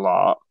matured a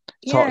lot.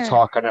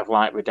 Talking of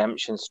like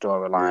redemption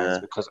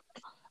storylines, because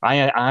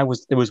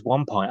there was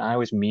one point I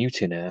was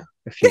muting her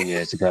a few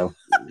years ago.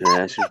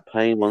 Yeah, she was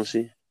paying, wasn't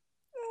she?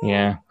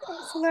 Yeah,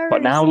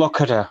 but now look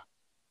at her.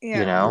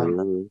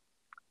 When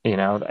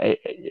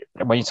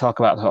you talk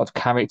about sort of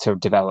character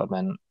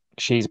development,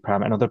 she's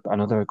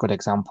another good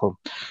example.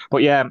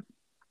 But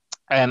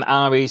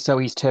Ari, so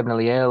he's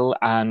terminally ill,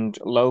 and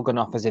Logan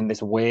offers him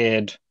this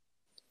weird.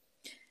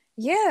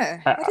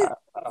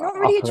 Not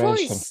really a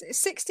choice.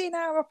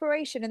 16-hour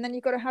operation, and then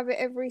you've got to have it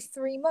every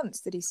 3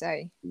 months. Did he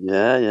say?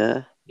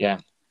 Yeah.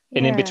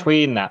 And in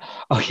between that,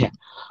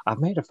 I've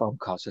made a phone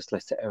call to a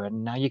solicitor,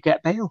 and now you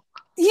get bail.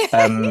 Get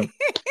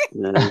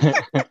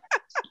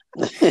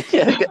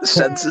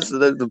sentenced to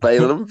the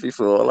bail them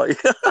before,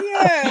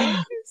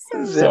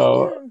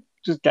 So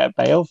just get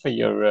bail for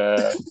your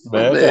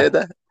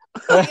murder.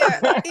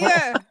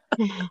 Yeah.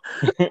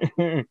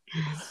 We're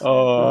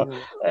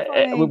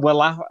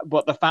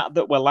but the fact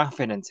that we're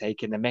laughing and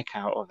taking the mick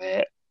out of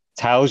it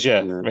tells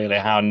you really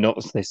how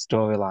nuts this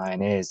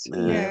storyline is.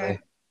 Really.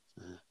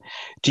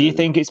 Do you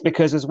think it's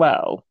because as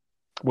well,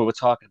 we were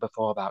talking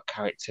before about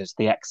characters,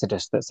 the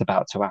exodus that's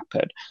about to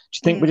happen? Do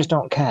you think we just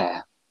don't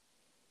care?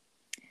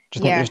 Do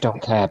you think we just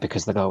don't care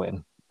because they're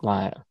going?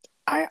 Like,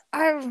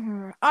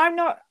 I'm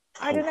not.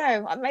 I don't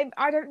know.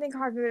 I don't think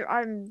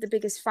I'm the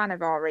biggest fan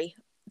of Ari,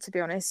 to be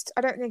honest.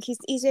 I don't think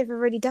he's ever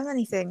really done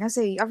anything, has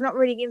he? I've not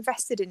really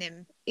invested in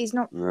him. He's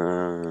not.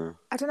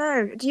 I don't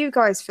know. Do you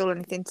guys feel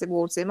anything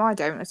towards him? I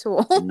don't at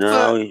all.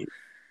 No.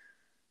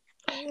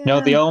 No,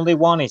 the only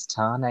one is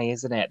Tane,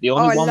 isn't it? The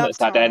only one that's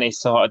had any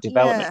sort of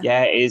development.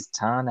 Yeah, it is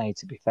Tane,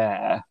 to be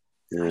fair.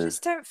 I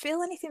just don't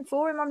feel anything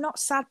for him. I'm not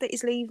sad that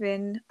he's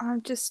leaving. I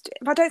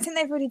don't think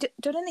they've really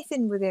done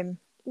anything with him.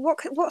 What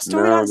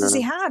storylines has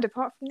he had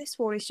apart from this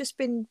one? It's just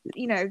been,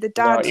 the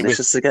dad. This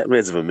is to get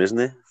rid of him, isn't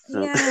it?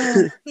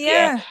 So.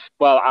 Yeah.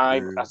 Well,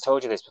 I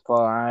told you this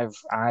before.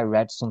 I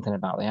read something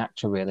about the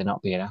actor really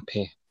not being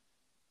happy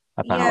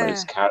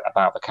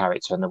about the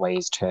character and the way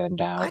he's turned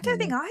out. I don't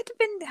think I'd have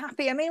been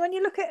happy. I mean, when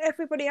you look at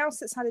everybody else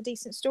that's had a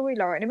decent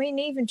storyline, I mean,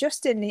 even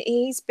Justin,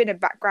 he's been a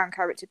background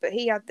character, but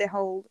he had the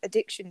whole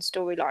addiction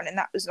storyline, and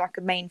that was like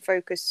a main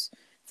focus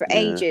for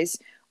ages.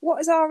 What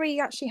has Ari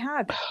actually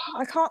had?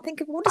 I can't think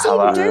of what does he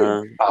even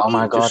do? Oh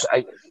my god,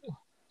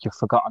 you've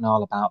forgotten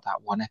all about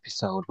that one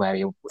episode where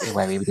he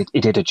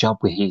did a job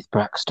with Heath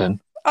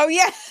Braxton. Oh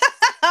yeah,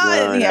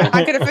 yeah.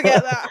 I could have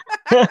forget that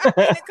in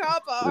the car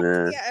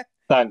park. Yeah.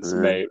 Thanks,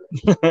 mate.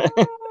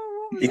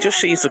 He just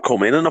seems to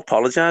come in and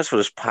apologise for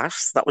his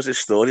past. That was his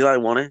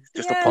storyline, wasn't it?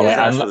 Just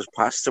apologise for his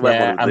past to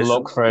everyone. And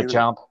look for a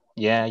job.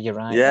 Yeah, you're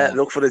right. Yeah,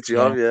 look for a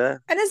job, yeah.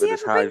 And has he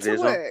ever been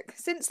to work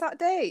since that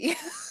day?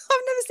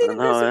 I've never seen him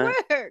go to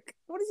work.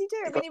 What does he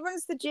do? I mean, he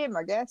runs the gym,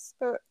 I guess,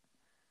 but...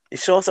 He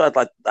sort of had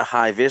like a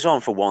high vis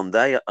on for one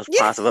day as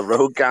part of a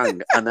road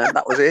gang, and then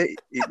that was it.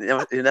 He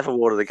never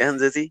wore it again,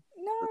 did he?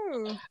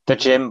 No. The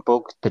gym's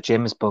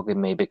bugging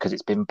me because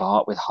it's been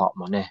bought with hot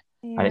money,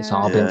 and it's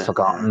all been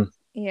forgotten.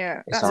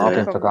 Yeah, it's all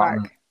been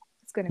forgotten.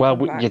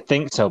 Well, you'd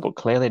think so, but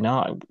clearly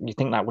not. You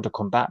think that would have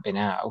come back by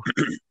now?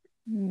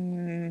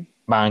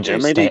 Mind you,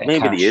 maybe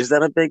he is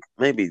then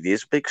maybe he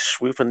is a big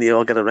swoop, and they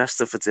all get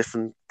arrested for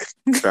different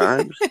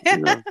crimes.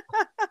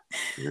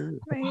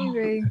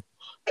 Maybe.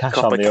 Cash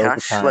on the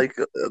cash, like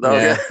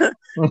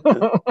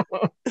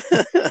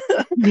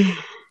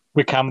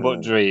we can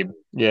but dream.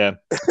 Yeah.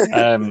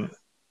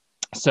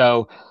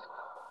 So,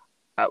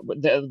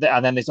 and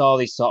then there's all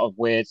these sort of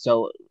weird.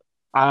 So,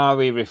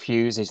 Ari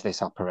refuses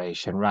this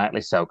operation, rightly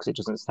so, because it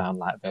doesn't sound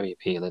like very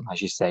appealing,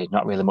 as you say.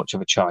 Not really much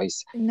of a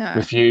choice. No.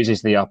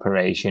 Refuses the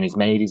operation. He's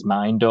made his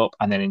mind up,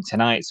 and then in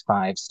tonight's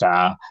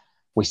 5-star,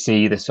 we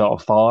see the sort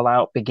of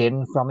fallout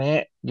begin from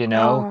it. Neek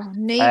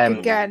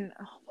again.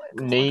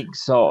 Neek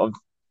sort of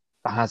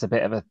has a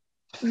bit of a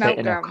fit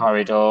in a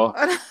corridor.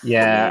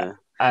 Yeah.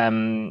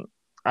 And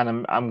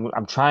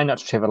I'm trying not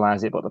to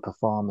trivialize it, but the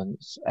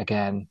performance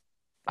again,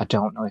 I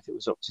don't know if it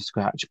was up to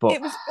scratch, but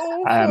it was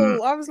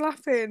awful. I was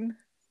laughing.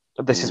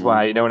 This is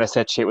why, when I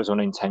said she was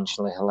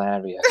unintentionally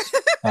hilarious.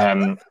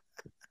 And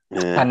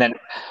then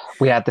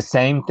we had the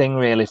same thing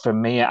really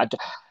from me. And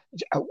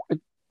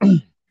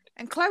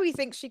Chloe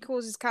thinks she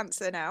causes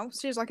cancer now.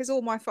 She was like, "It's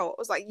all my fault."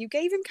 I was like, "You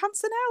gave him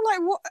cancer now? Like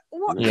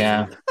what?"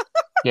 Yeah.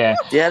 Yeah.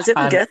 Yeah, I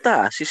didn't get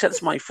that. She said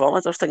it's my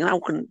fault. I was thinking, how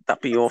can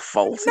that be your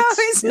fault? No,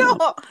 it's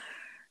not.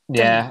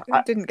 Yeah.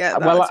 I didn't get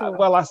that at all.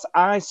 Well,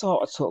 I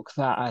sort of took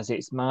that as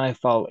it's my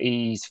fault.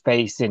 He's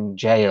facing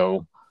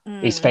jail.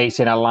 He's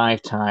facing a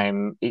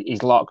lifetime.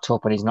 He's locked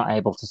up and he's not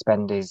able to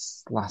spend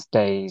his last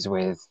days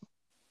with,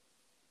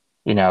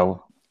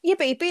 Yeah,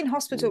 but he'd be in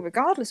hospital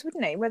regardless,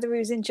 wouldn't he? Whether he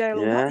was in jail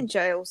or not in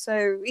jail.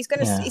 So he's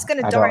gonna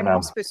die in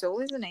hospital,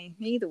 isn't he?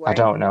 Either way. I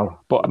don't know.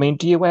 But I mean,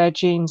 do you wear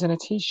jeans and a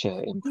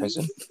t-shirt in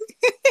prison?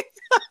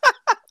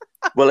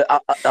 Well,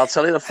 I'll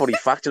tell you the funny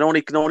fact. When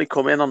he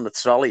come in on the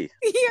trolley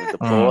with the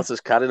porters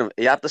carrying him,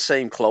 he had the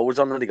same clothes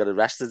on that he got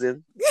arrested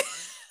in.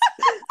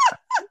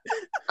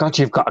 God,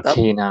 you've got a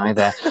keen eye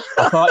there.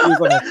 I thought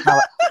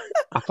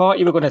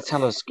you were going to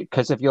tell us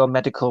because of your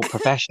medical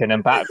profession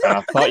and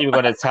background. I thought you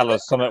were going to tell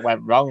us something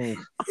went wrong.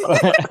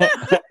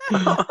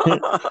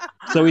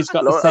 So he's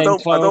got the same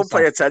clothes. I don't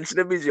pay attention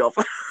to my job.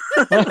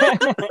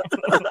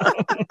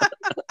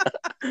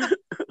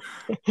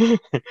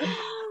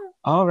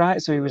 All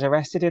right, so he was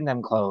arrested in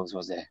them clothes,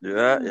 was he?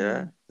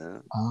 Yeah.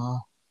 Oh.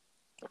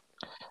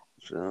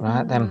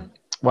 Right then.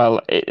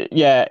 Well,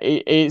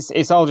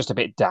 it's all just a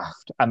bit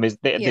daft, and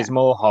there's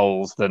more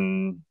holes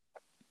than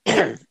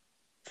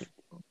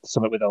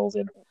something with holes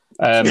in.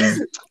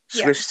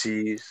 Swiss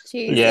cheese.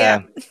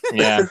 Yeah.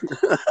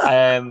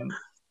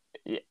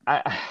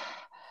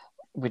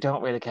 We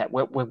don't really care.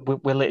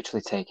 We're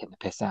literally taking the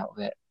piss out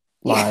of it.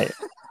 Like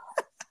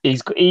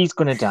he's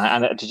gonna die.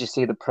 And did you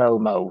see the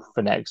promo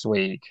for next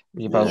week?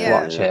 You both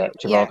watch it.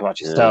 You both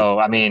watch it. Yeah. So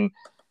I mean.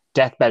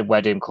 Deathbed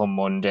wedding come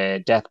Monday,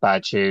 death by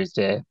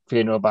Tuesday,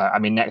 funeral by... I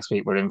mean, next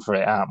week we're in for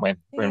it, aren't we?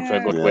 We're in for a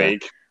good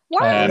week.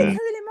 Why are they killing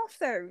him off off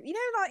though.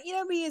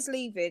 He is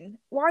leaving.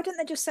 Why don't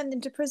they just send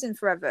him to prison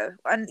forever?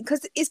 And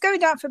because he's going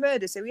down for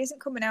murder, so he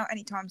isn't coming out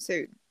anytime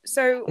soon.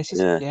 So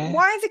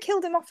why have they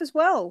killed him off as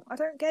well? I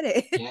don't get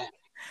it.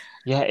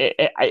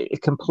 It's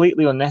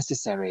completely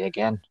unnecessary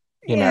again.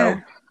 You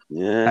know.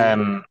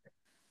 Yeah.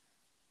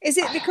 Is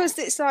it because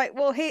it's like,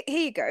 well, here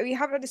you go. You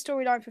haven't had a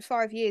storyline for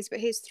 5 years, but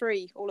here's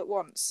 3 all at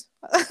once.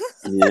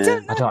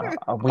 Yeah.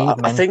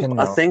 I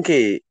think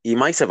he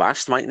might have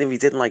asked, mightn't he, if he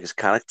didn't like his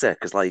character,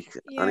 because I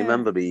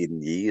remember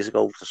reading years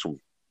ago for some.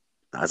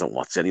 I don't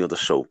watch any other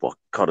soap, but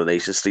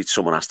Coronation Street,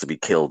 someone has to be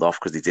killed off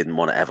because they didn't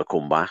want to ever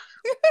come back.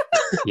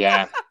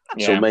 Yeah.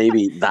 So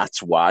maybe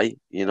that's why,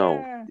 he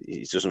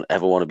doesn't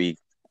ever want to be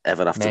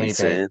ever have to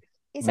return.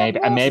 He's had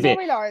more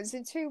storylines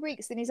in 2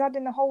 weeks than he's had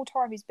in the whole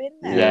time he's been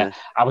there. Yeah,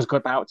 I was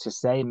about to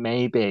say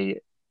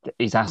maybe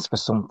he's asked for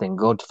something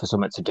good, for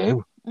something to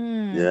do.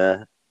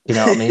 Yeah. You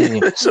know what I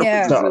mean?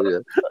 Yeah.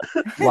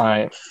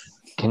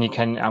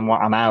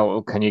 I'm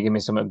out. Can you give me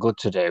something good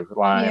to do?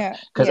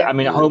 Because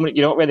Home,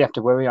 you don't really have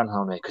to worry on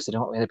Home because they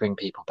don't really bring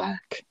people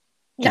back.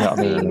 Do you know what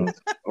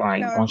I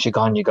mean? Once you're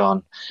gone, you're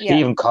gone. Yeah.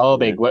 Even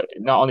Colby,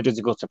 not only does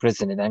he go to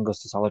prison, he then goes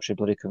to solitary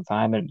bloody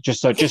confinement,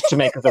 just to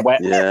make us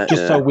aware,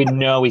 so we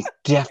know he's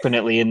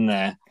definitely in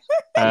there.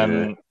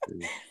 True.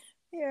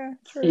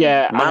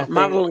 Yeah,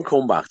 Madeline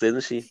come back,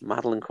 didn't she?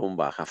 Madeline come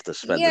back after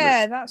spending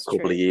a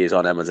couple of years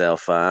on Emmerdale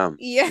Farm.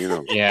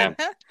 Yeah.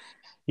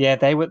 Yeah,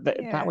 they were.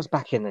 That was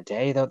back in the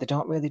day, though. They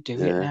don't really do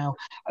it now.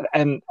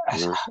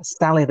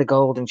 Sally, the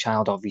Golden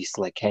Child,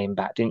 obviously came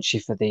back, didn't she,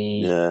 for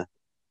the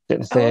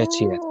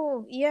 30th?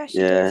 Oh, yeah, she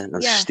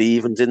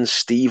did. And didn't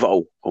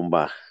Steve-O come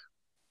back?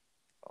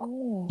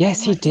 Oh,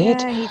 yes, he did.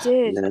 Yeah, he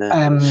did.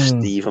 Yeah.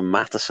 Stephen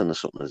Matheson or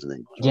something, isn't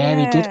he? Yeah,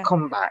 he did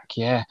come back.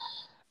 Yeah.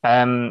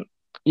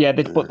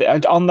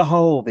 But on the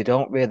whole, they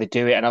don't really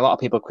do it, and a lot of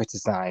people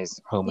criticise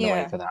Home and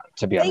Away for that.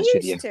 To be honest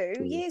with you,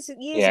 years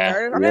ago. I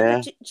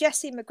remember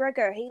Jesse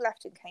McGregor. He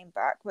left and came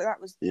back, but that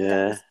was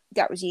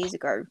years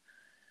ago.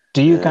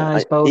 Do you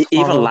guys both?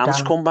 Even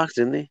Lance come back,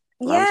 didn't he?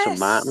 Lance and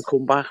Martin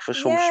come back for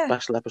some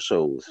special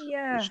episodes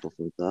and stuff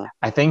like that.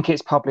 I think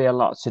it's probably a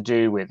lot to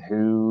do with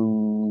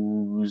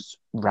who's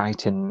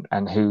writing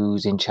and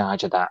who's in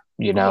charge of that,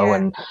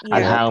 and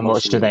how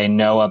much do they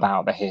know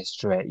about the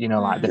history. They've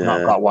not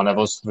got one of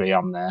us 3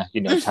 on there,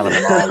 telling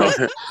them all this.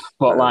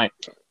 But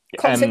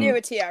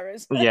continuity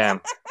errors. Yeah.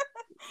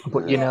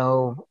 But do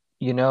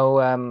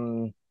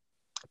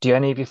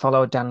any of you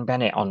follow Dan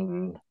Bennett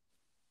on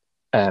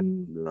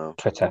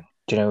Twitter?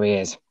 Do you know who he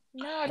is?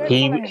 No, I don't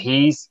follow him.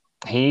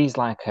 He's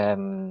like a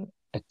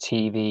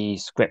TV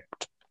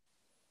script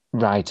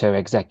writer,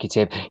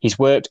 executive. He's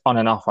worked on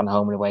and off on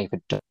Home and Away for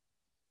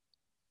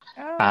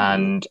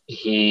and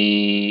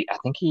I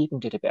think he even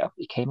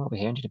he came over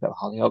here and did a bit of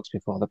Hollyoaks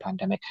before the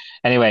pandemic.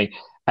 Anyway,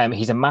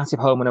 he's a massive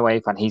Home and Away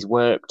fan. He's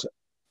worked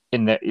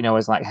in the,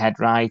 as like head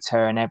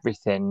writer and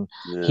everything.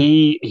 Yeah.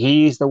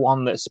 He's the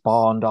one that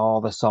spawned all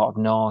the sort of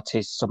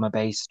naughty Summer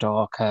Bay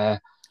Stalker.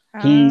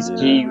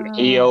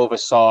 He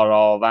oversaw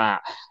all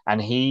that,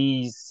 and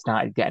he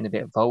started getting a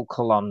bit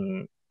vocal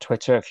on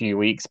Twitter a few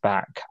weeks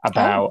back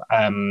about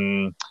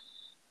the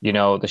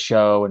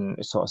show,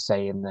 and sort of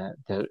saying that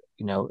there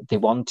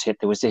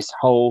was this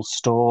whole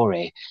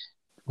story.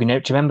 Do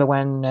you remember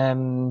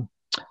when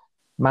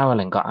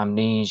Marilyn got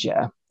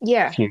amnesia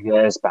a few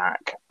years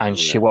back, and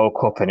she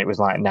woke up and it was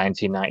like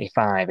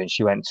 1995, and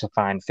she went to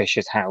find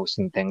Fisher's house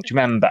and things. Do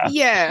you remember?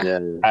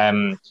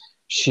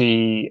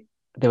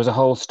 There was a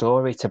whole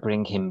story to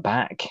bring him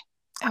back.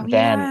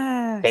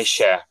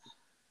 Fisher,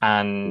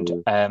 and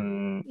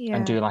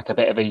do like a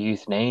bit of a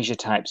euthanasia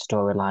type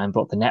storyline,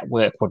 but the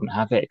network wouldn't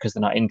have it because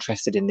they're not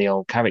interested in the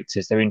old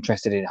characters. They're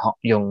interested in hot,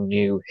 young,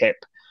 new, hip.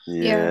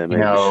 Get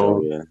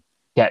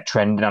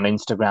trending on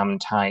Instagram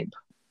type.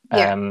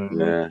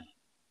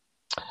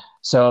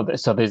 So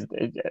there's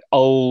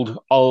old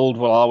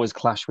will always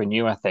clash with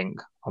new, I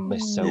think, on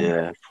this. So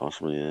yeah,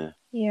 possibly.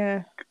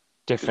 Yeah.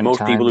 Different.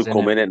 Most people who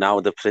come in it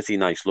now, they're pretty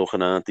nice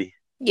looking, aren't they?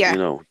 Yeah.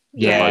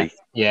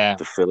 They're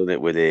filling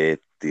it with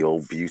the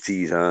old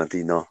beauties, aren't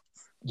they? No.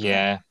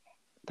 Yeah,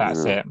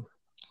 that's it.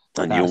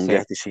 And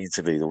younger they seem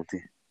to be, don't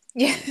they?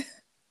 Yeah.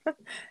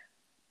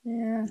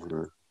 Yeah.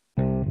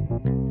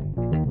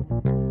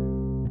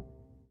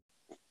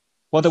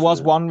 Well, there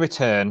was one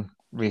return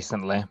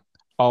recently.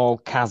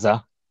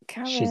 Kazza.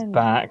 She's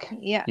back.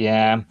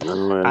 Yeah.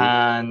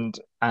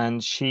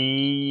 And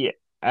she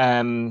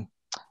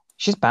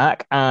she's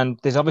back, and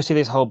there's obviously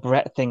this whole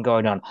Brett thing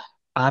going on.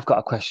 I've got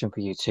a question for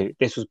you too.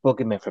 This was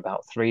bugging me for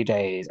about 3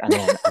 days, and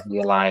then I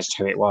realised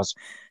who it was.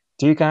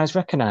 Do you guys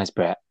recognise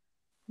Brett?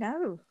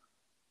 No.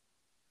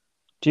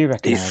 Do you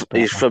recognise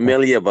Brett? He's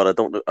familiar, but I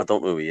don't know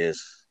who he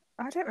is.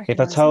 I don't recognise him. If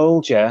I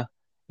told you,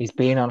 he's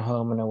been on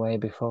Home and Away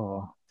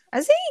before.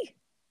 Has he?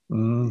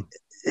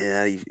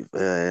 Yeah.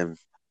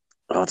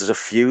 There's a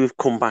few who've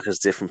come back as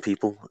different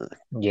people.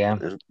 Yeah.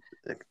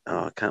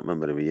 I can't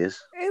remember who he is.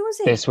 Who was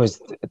he?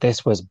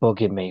 This was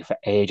bugging me for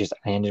ages.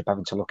 I ended up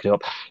having to look it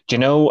up. Do you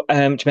know? Do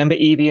you remember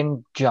Evie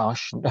and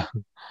Josh?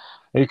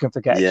 Who can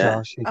forget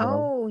Josh?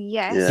 Oh,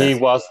 yes. He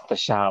was the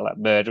Charlotte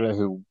murderer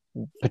who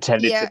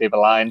pretended to be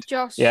blind.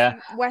 Josh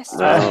West.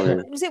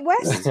 Was it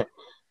West?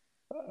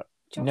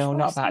 No,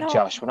 not that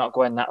Josh. We're not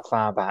going that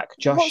far back.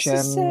 Josh. What's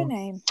his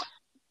surname?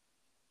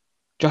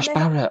 Josh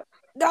Barrett.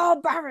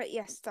 Oh, Barrett.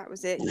 Yes, that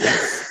was it.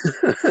 Yes.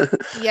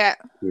 Yeah.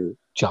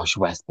 Josh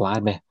West,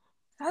 blimey.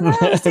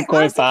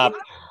 Going far.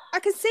 I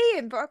could see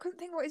him, but I couldn't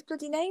think what his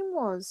bloody name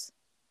was.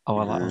 Oh,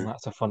 well,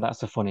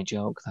 that's a funny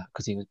joke, that,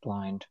 because he was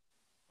blind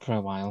for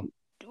a while.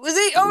 Was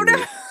he? Oh no.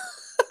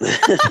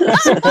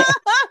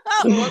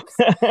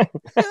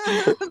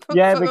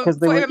 Yeah, because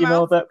they were, you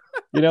know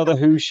the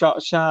who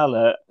shot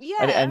Charlotte,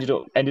 and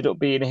it ended up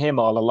being him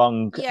all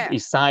along. Yeah.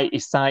 His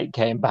sight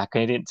came back,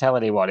 and he didn't tell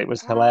anyone. It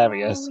was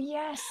hilarious. Oh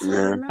yes, I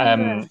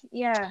remember.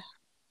 Yeah.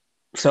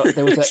 So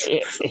there was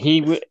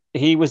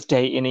he was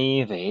dating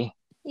Evie.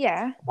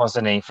 Yeah.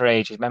 Wasn't he, for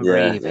ages? Remember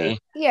Evie?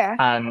 Yeah.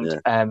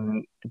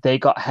 And they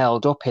got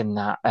held up in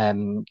that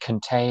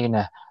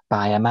container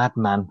by a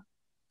madman.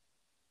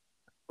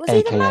 Was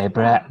AKA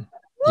Brett.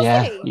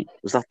 Was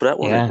Was that Brett?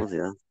 Yeah.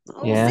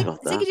 Oh, yeah.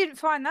 Ziggy didn't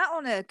find that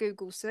on a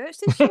Google search,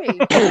 did she?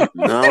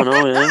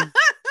 No,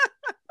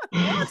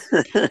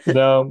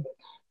 No.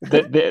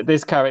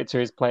 This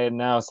character is playing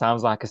now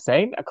sounds like a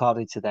saint,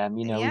 according to them.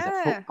 He's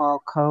a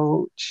football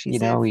coach.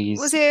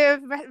 Was he a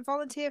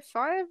volunteer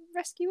fire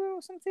rescuer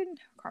or something?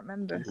 I can't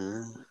remember.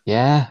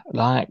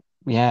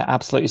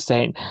 Absolutely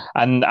saint.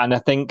 And I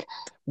think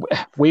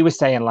we were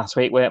saying last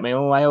week, weren't we?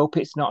 Oh, I hope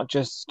it's not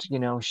just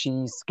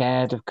she's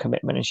scared of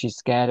commitment and she's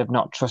scared of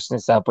not trusting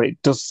herself, but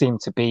it does seem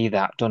to be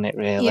that, doesn't it?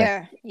 Really?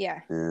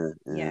 Yeah.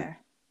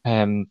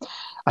 I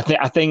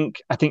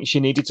think she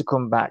needed to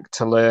come back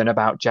to learn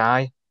about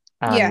Jai.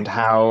 And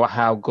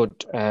how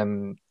good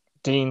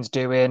Dean's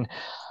doing,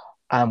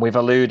 and we've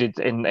alluded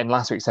in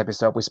last week's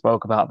episode. We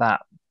spoke about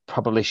that.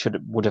 Probably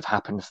would have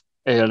happened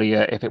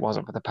earlier if it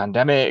wasn't for the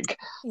pandemic.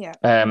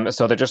 Yeah.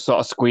 So they're just sort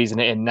of squeezing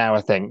it in now,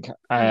 I think.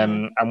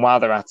 And while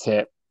they're at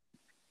it,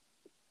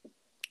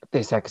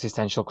 this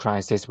existential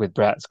crisis with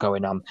Brett's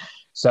going on.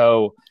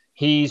 So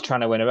he's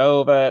trying to win her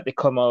over. They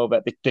come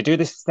over. They do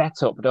this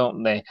setup,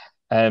 don't they?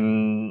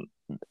 Karen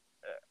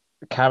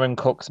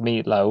cooks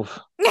meatloaf.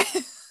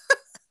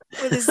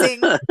 With a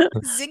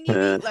zingy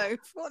meatloaf,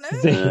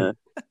 wasn't it?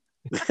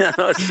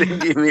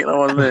 Zingy meatloaf,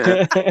 wasn't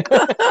it?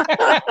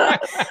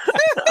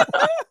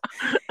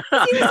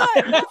 He was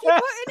like, what have you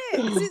put in it?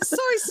 Is it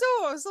soy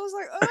sauce? I was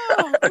like,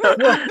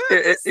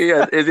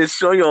 oh. Is it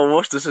soy or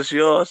Worcestershire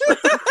sauce?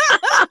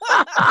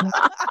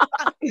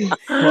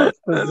 What's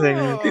the thing?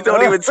 They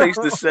don't even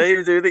taste the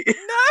same, do they?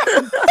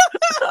 No.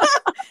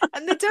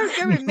 And they don't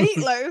go with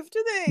meatloaf,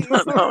 do they?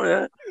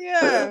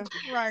 Yeah,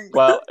 rank.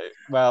 Well,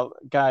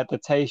 guy, the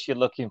taste you're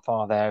looking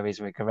for there is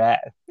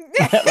regret.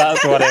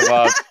 That's what it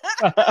was.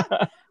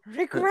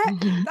 Regret.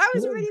 That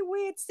was a really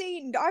weird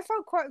scene. I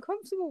felt quite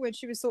uncomfortable when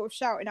she was sort of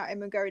shouting at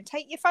him and going,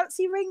 "Take your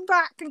fancy ring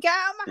back and get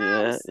out of my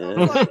house." I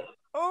was like,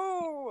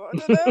 oh, I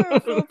don't know. I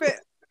feel a bit.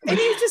 And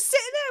he was just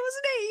sitting there,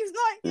 wasn't he? He was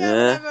like,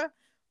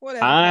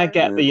 whatever. I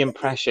get the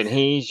impression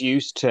he's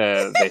used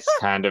to this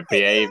kind of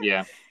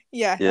behaviour.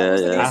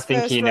 I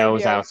think he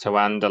knows how to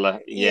handle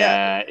it.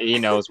 Yeah, he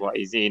knows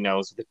he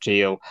knows the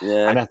deal.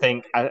 Yeah. And I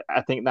think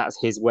that's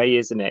his way,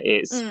 isn't it?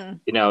 It's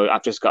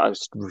I've just got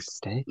to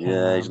stay.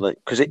 Yeah, he's like,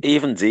 because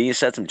even Dee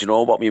said to him, "Do you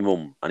know about my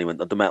mum?" And he went,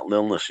 "The mental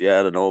illness."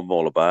 Yeah, I know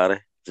all about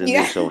it.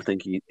 So I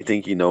think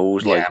he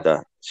knows like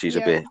that. She's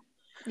a bit.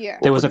 Yeah.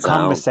 There was a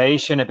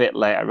conversation a bit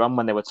later on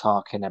when they were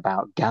talking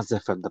about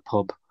Gaza from the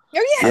pub.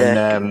 Oh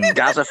yeah, and,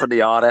 Gaza for the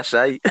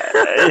RSA.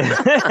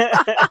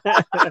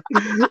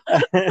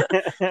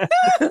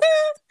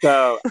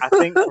 So I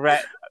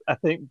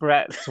think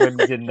Brett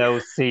swims in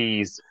those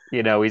seas.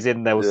 He's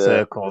in those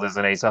circles,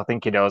 isn't he? So I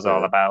think he knows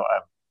all about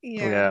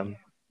him.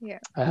 Yeah.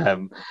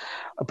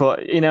 But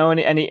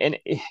and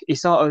he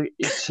sort of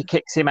she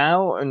kicks him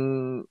out,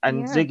 and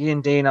Ziggy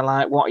and Dean are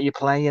like, "What are you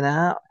playing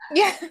at?"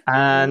 Yeah.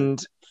 And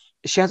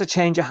she has a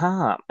change of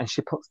heart, and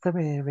she puts the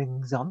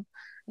earrings on.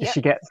 Yep.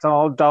 She gets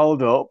all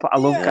dolled up. I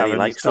love Karen. He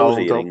likes those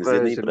earrings,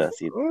 didn't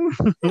he?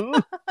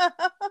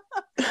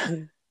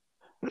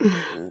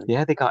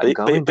 Yeah, they got it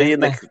going. Being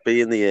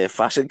the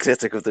fashion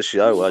critic of the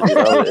show,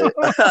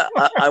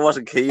 I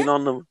wasn't keen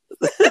on them.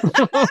 Not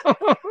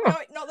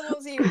the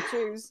ones you would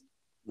choose.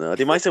 No,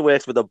 they might have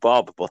worked with a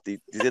bob, but they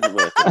didn't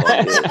work with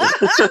Bob.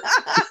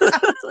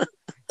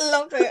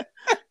 Love it.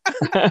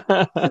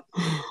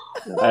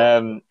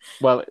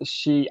 Well,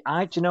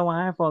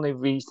 I've only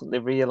recently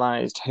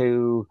realised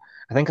who.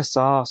 I think I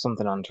saw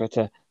something on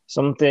Twitter.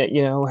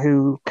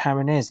 Who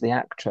Karen is, the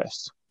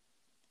actress.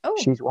 Oh,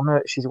 she's one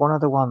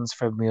of the ones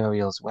from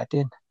Muriel's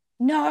wedding.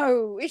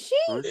 No, is she?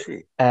 Oh, is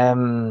she?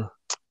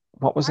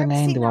 What was her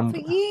name? I've seen that for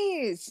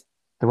years.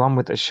 The one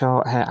with the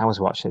short hair. I was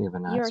watching the other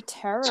night. You're a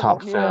terrible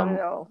top Muriel. film.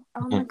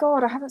 Oh my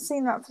god, I haven't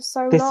seen that for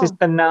so long. This is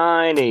the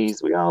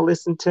 90s. We all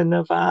listened to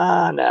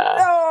Nirvana.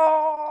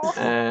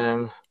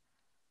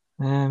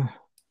 No.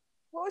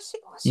 What was she?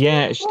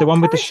 She's the one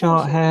with the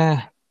short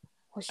hair.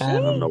 Was she?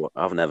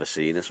 I've never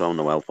seen it, so I'm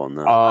no help on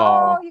that.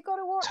 Oh, you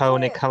gotta watch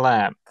Toni it.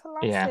 Collette.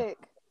 Fantastic.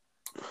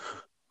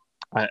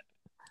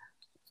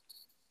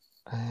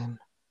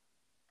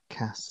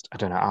 Cast. I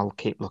don't know. I'll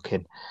keep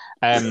looking.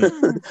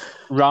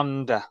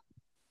 Rhonda.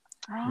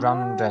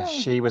 Rhonda.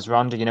 She was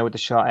Rhonda, you know, with the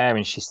short hair,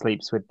 and she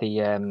sleeps with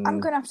the. I'm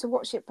gonna have to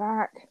watch it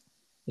back.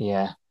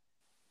 Yeah.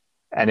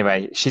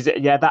 Anyway,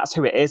 that's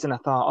who it is, and I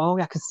thought, oh,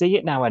 I can see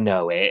it now. I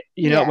know it.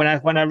 You know, when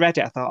I read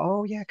it, I thought,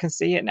 oh yeah, I can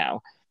see it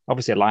now.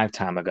 Obviously, a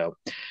lifetime ago.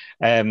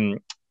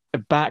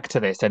 Back to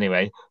this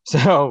anyway.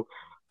 So,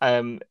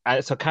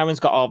 so Karen's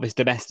got all this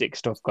domestic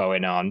stuff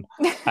going on.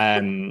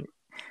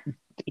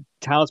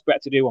 Tells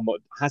Brett to do one, but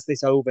has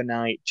this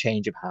overnight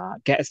change of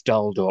heart, gets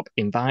dolled up,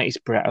 invites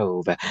Brett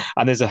over,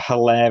 and there's a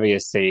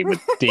hilarious scene with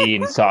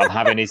Dean sort of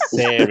having his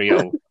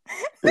cereal.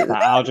 Like,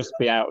 I'll just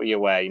be out of your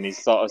way, and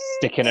he's sort of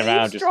sticking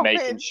around, just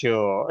making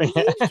sure. He's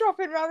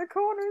dropping around the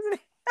corner, isn't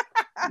he?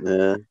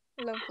 Yeah.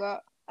 Love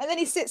that. And then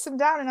he sits them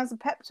down and has a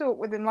pep talk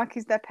with them like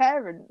he's their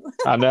parent.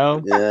 I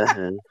know.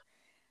 Yeah.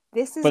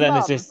 This is. But then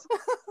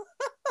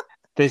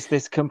there's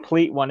this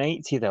complete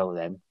 180 though.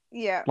 Then.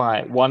 Yeah.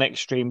 Like one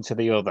extreme to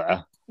the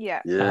other.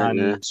 Yeah.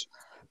 And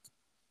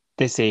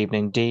this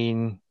evening,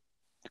 Dean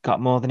got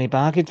more than he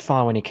bargained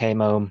for when he came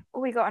home.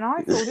 Oh, he got an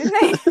eyeful,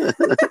 didn't he?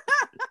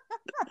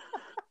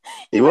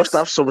 He must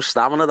have some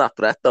stamina, that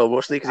Brett, though,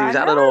 mustn't he? Because he was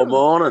at it all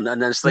morning,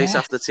 and then straight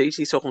after tea,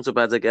 he took him to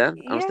bed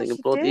again. I was thinking,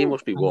 bloody, he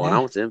must be worn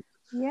out, him.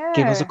 Yeah.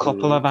 Give us a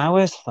couple of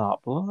hours,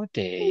 thought,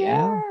 bloody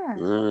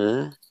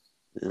hell.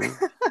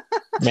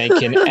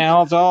 Making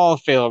Eldor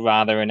feel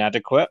rather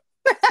inadequate.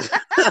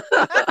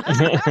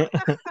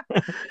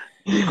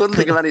 You couldn't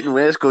think of anything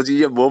worse, could you?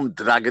 Your mum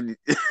dragging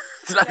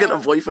a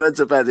boyfriend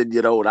to bed in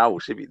your own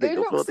house. If you think he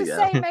looks the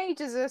same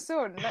age as her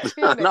son, let's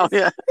be honest. No,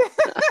 yeah.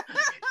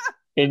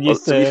 In your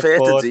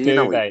surfboard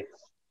duvet.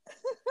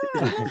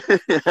 Yeah,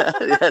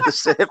 the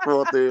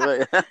surfboard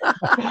duvet.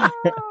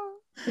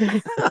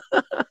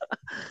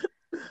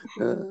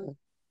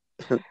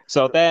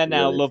 So they're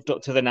now loved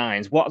up to the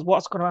nines.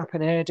 What's going to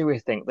happen here, do we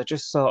think? They're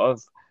just sort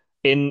of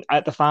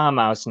at the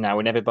farmhouse now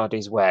in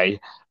everybody's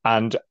way,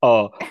 and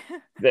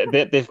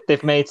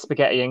they've made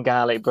spaghetti and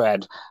garlic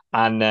bread,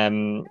 and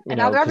now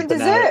they're having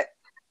dessert.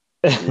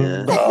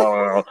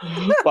 Oh,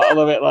 but I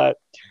love it. Like,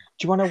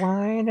 do you want a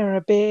wine or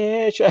a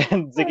beer?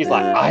 And Ziggy's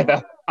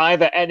like,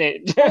 either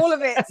any. All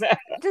of it.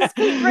 Just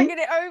keep bringing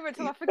it over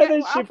till I forget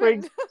what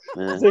happened.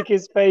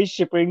 Ziggy's face.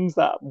 She brings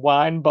that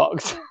wine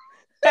box.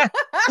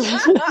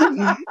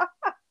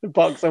 The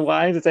box of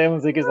wine to table,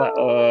 and Ziggy's like,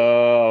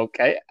 oh,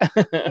 okay.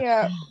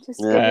 Yeah,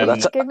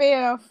 just give me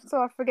enough so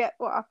I forget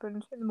what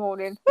happened in the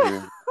morning.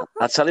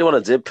 I'll tell you what I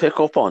did pick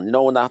up on. You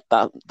know, when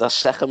that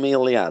second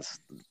meal he had?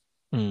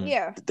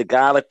 Yeah. The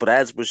garlic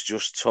bread was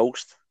just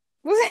toast.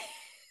 Was it?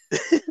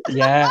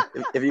 Yeah.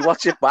 If you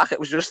watch it back, it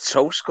was just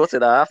toast cut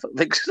in half.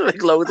 Big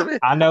load of it.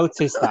 I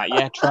noticed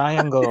that,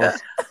 triangles.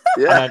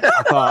 Yeah. And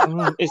I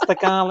thought, is the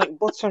garlic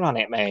butter on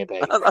it, maybe?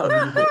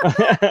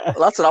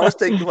 That's what I was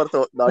thinking. I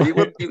thought, no, you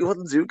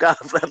wouldn't do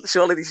garlic bread.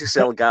 Surely they should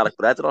sell garlic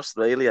bread in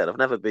Australia. I've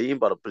never been,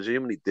 but I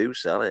presume they do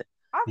sell it.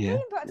 I've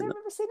been, but I don't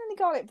remember seeing any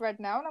garlic bread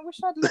now, and I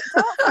wish I'd looked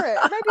out for it.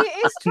 Maybe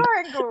it is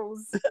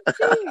triangles.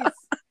 Jeez.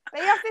 They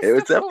have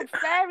this stuff called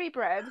fairy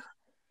bread.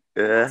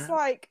 Yeah.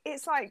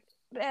 It's like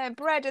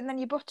bread, and then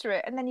you butter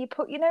it, and then you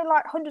put,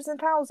 like hundreds and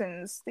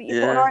thousands that you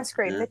put on ice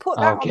cream. They put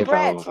that on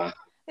bread.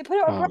 They put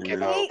it on bread.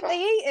 They eat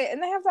it,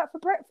 and they have that for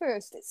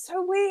breakfast. It's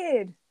so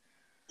weird.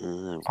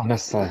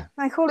 Honestly,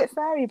 I call it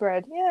fairy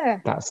bread. Yeah,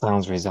 that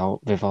sounds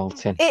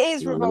revolting. It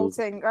is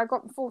revolting. I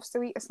got forced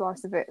to eat a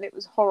slice of it, and it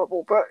was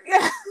horrible. But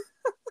yeah.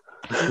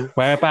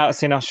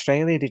 Whereabouts in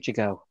Australia did you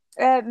go?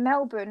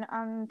 Melbourne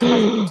and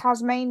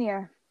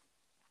Tasmania.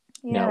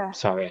 Yeah. No,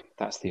 sorry,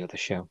 that's the other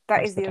show.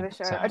 That is the other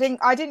show. I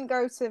didn't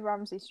go to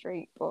Ramsay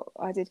Street, but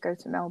I did go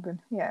to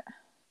Melbourne. Yeah.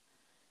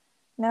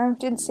 No,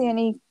 didn't see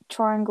any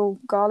triangle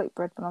garlic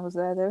bread when I was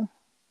there though.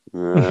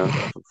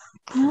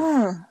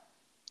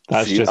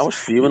 I was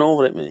fuming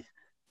over it, me.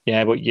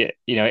 Yeah, but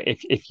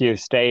if you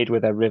stayed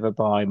with a river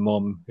boy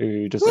mum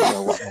who doesn't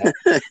know what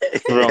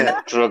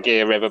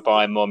druggy river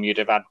boy mum, you'd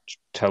have had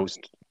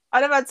toast.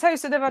 I'd have had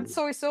toast. I'd have had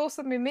soy sauce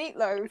on my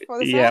meatloaf. By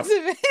the sounds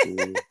of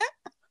it.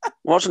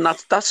 Wasn't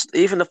that? That's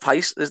even the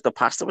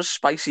pasta was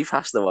spicy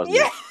pasta, wasn't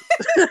it?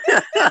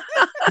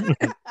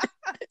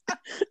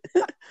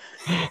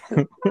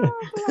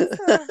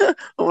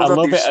 I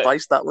love it.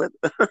 Spiced that with.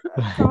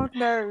 God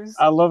knows.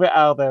 I love it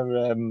how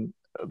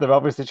they're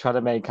obviously trying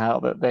to make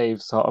out that they've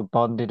sort of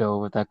bonded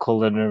over their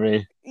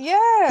culinary.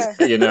 Yeah.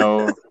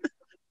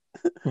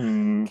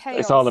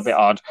 It's all a bit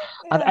odd.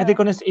 Yeah. Are they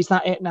going to? Is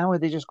that it now? Are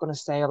they just going to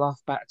sail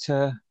off back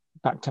to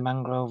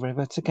Mangrove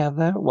River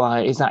together?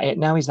 Why is that it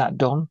now? Is that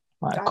done?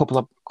 Like a couple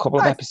of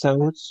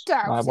episodes.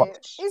 Doubt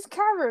it. It's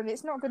Karen.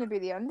 It's not going to be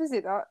the end, is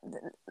it? I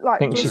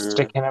think she's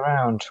sticking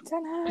around. I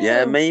don't know.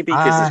 Yeah, maybe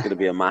because there's going to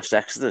be a mass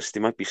exodus.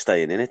 They might be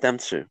staying in it, them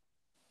two.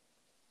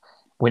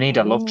 We need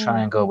a love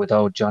triangle with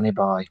old Johnny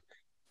Boy.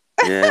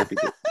 Yeah.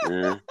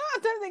 I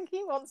don't think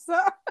he wants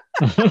that.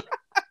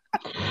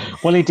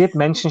 Well, he did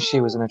mention she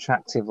was an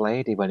attractive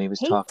lady when he was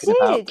talking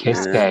about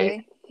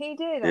Kissgate. He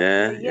did.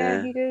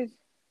 Yeah, he did.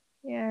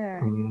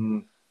 Yeah.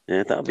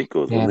 Yeah, that'd be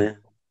good, wouldn't it?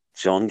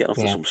 John getting up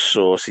to some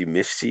saucy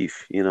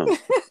mischief, you know.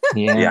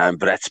 Yeah, and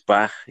Brett's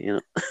back, you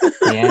know.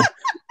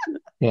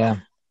 yeah.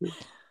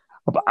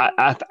 But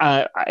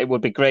it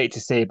would be great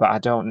to see, but I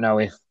don't know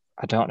if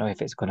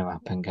it's going to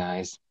happen,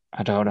 guys.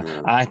 I don't know.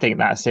 No. I think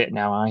that's it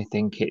now. I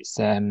think it's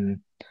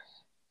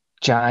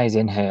Jai's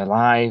in her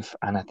life,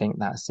 and I think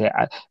that's it.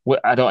 I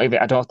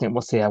don't think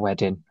we'll see her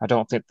wedding. I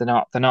don't think they're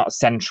not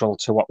central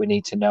to what we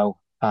need to know,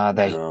 are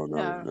they?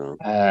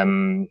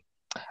 No.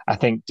 I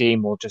think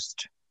Dean will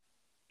just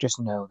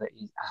know that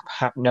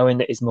knowing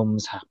that his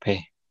mum's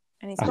happy.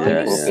 And he's got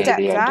a new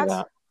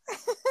stepdad.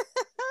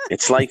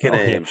 It's like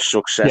a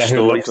success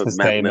story for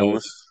Matt Milner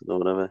or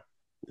whatever.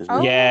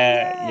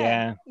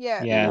 Yeah.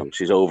 You know,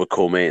 she's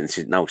overcome it, and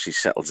she's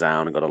settled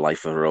down and got a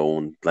life of her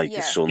own, like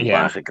a son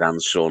back, a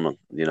grandson,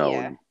 you know,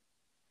 and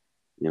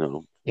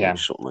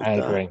something like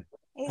that. Agree.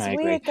 It's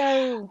weird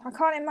though. I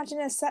can't imagine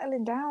her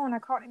settling down. I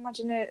can't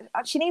imagine her.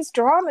 She needs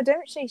drama,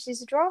 don't she?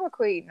 She's a drama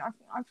queen.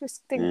 I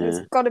just think there's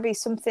got to be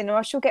something,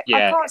 or she'll get.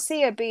 I can't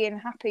see her being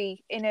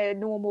happy in a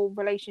normal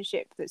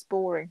relationship that's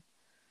boring.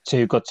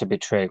 Too good to be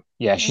true.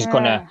 Yeah, she's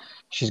gonna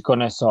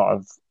sort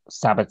of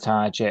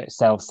self-sabotage it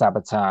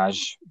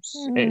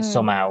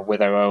somehow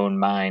with her own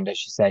mind,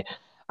 as you say.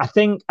 I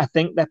think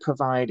they're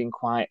providing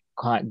quite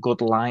good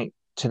light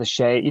to the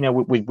shade. You know,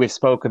 we've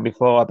spoken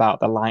before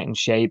about the light and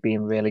shade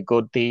being really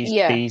good these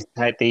days,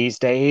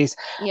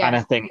 and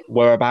I think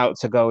we're about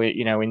to go,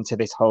 into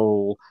this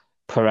whole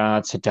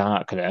parade to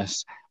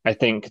darkness. I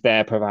think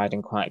they're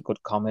providing quite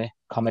good comedy.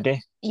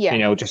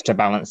 Just to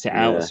balance it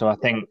out. So I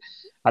think.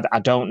 I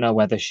don't know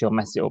whether she'll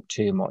mess it up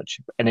too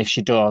much, and if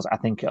she does, I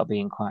think it'll be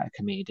in quite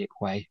a comedic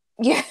way.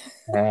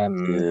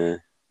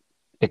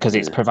 Because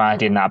it's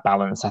providing that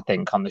balance, I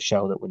think, on the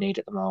show that we need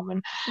at the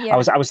moment. I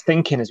was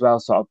thinking as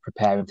well, sort of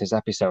preparing for this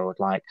episode,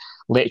 like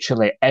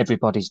literally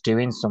everybody's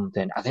doing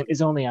something. I think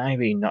there's only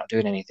Irene not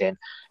doing anything,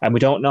 and we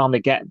don't normally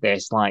get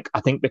this. Like,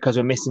 I think because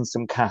we're missing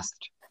some cast.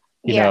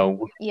 I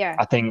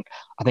think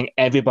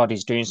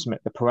everybody's doing something.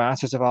 The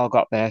Paratas have all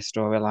got their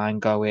storyline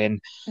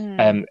going.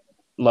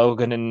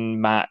 Logan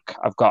and Mac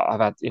have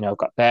got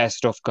their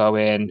stuff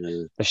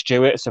going. The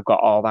Stewarts have got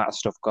all that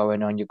stuff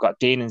going on. You've got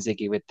Dean and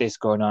Ziggy with this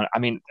going on. I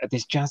mean,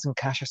 there's Jazz and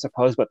Cash, I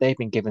suppose, but they've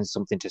been given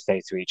something to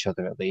say to each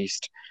other at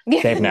least.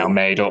 They've now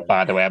made up,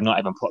 by the way. I've not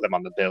even put them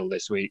on the bill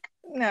this week.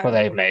 No. But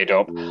they've made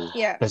up.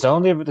 Yeah. There's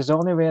only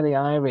really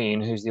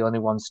Irene who's the only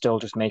one still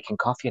just making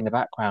coffee in the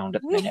background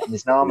at the minute. And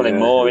there's normally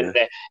more in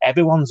there.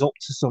 Everyone's up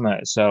to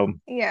something, so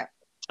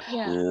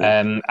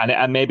and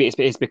maybe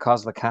it's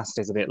because the cast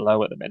is a bit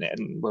low at the minute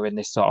and we're in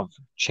this sort of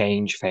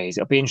change phase.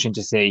 It'll be interesting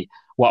to see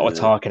what we're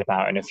talking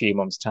about in a few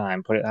months'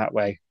 time, put it that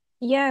way.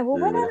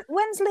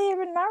 When's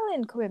Leah and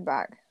Marilyn coming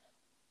back?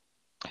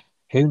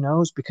 Who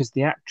knows, because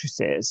the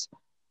actresses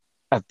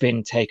have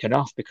been taken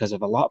off because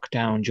of a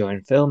lockdown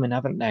during filming,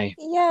 haven't they?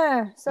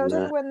 Yeah, so I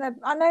don't know when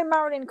I know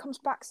Marilyn comes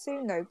back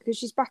soon though, because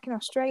she's back in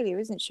Australia,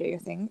 isn't she, I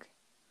think?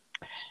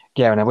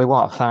 Yeah, and are we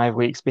 5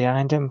 weeks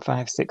behind him?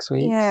 5-6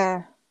 weeks?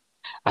 Yeah.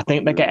 I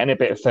think they're getting a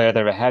bit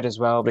further ahead as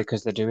well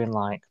because they're doing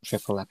like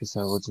triple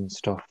episodes and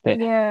stuff.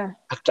 I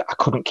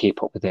couldn't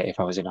keep up with it if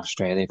I was in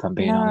Australia, if I'm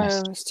being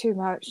honest. No, it's too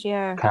much,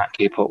 Can't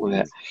keep up with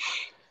it.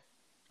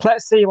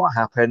 Let's see what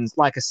happens.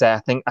 Like I say, I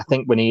think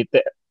we need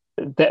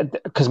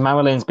because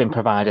Marilyn's been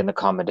providing the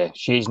comedy.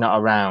 She's not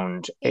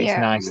around. It's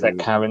nice that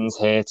Karen's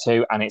here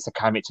too, and it's a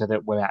character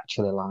that we're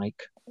actually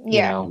like. We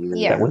know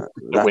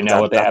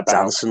a bit about.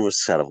 Dancing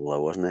was terrible,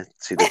 though, wasn't it?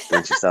 See,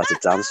 when she started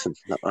dancing,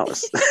 that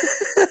was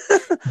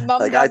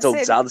like, I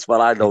don't dance, but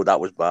I know that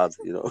was bad.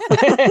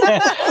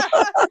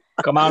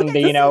 Come on,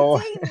 Dino.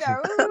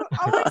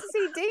 I want to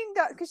see Dean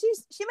dance because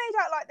she made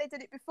out like they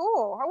did it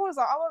before. I was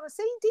like, I want to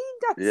see Dean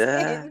dancing.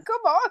 Yeah.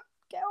 Come on,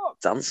 get up.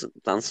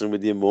 Dancing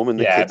with your mum and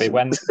the kids.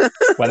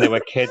 when they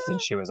were kids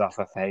and she was off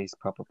her face,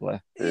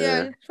 probably.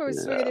 Yeah, probably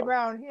swinging it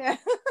around. Yeah.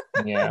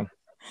 Yeah.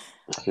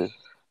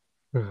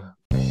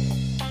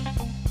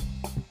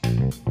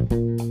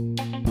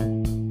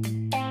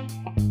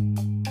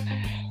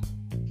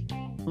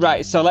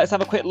 Right, so let's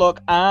have a quick look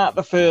at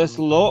the first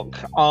look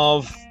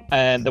of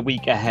the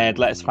week ahead.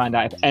 Let's find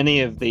out if any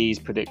of these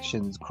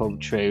predictions come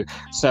true.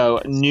 So,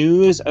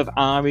 news of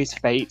Ari's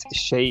fate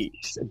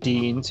shakes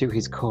Dean to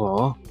his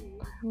core.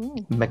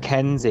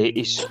 Mackenzie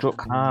is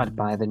struck hard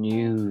by the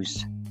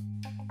news.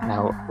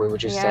 Now, we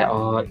would just say,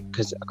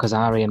 because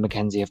Ari and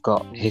Mackenzie have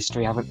got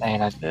history, haven't they?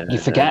 And you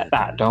forget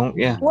that, don't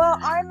you? Well,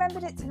 I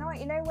remembered it tonight.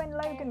 You know, when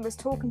Logan was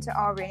talking to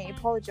Ari and he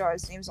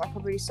apologised and he was like,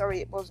 I'm really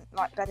sorry it wasn't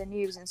like better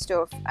news and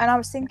stuff. And I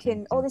was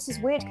thinking, this is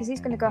weird because he's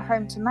going to go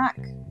home to Mac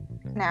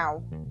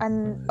now.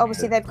 And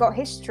obviously they've got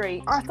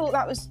history. I thought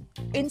that was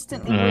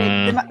instantly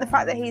weird. The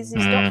fact that he's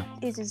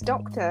his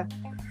doctor.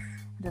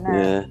 I don't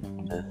know.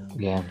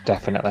 Yeah,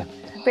 definitely.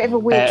 A bit of a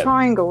weird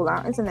triangle,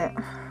 that, isn't it?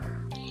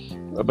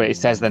 But it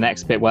says the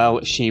next bit,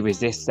 she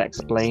resists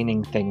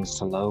explaining things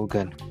to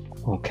Logan.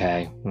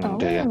 Okay.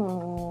 Dear.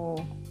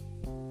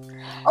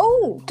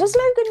 Oh, does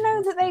Logan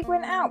know that they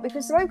went out?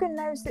 Because Logan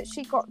knows that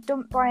she got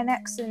dumped by an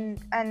ex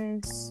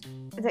and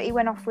that he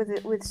went off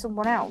with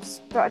someone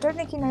else, but I don't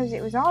think he knows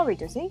it was Ari,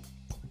 does he?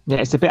 Yeah,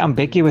 it's a bit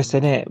ambiguous,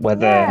 isn't it?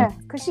 Whether... Yeah,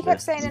 because she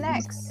kept saying an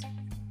ex.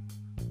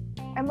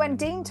 And when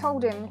Dean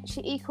told him,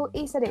 he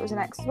said it was an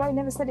ex as well. He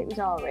never said it was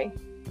Ari.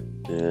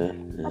 Yeah.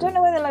 I don't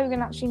know whether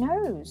Logan actually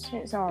knows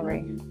it's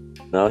Ari.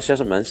 No, she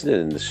hasn't mentioned it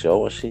in the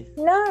show, has she?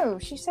 No,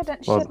 she said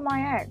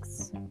my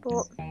ex,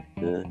 but...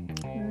 Yeah.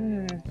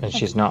 And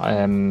she's not,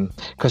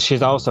 because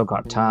she's also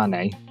got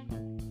Tane.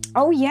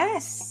 Oh,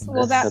 yes.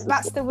 Well,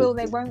 that's the will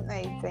they, won't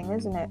they thing,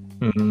 isn't it?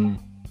 Mm-hmm.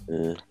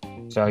 Yeah.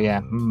 So,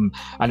 yeah.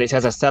 And it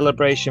says a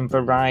celebration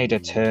for Ryder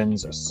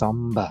turns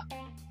somber.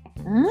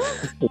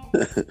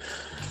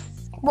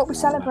 What we're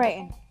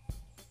celebrating?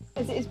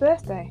 Is it his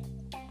birthday?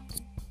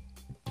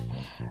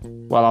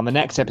 Well, on the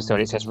next episode,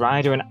 it says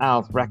Ryder and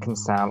Alf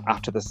reconcile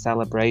after the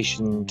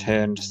celebration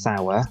turned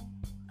sour.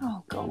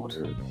 Oh, God.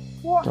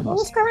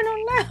 What's going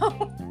on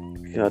now?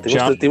 Yeah,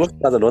 they must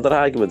have had another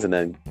argument and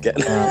then get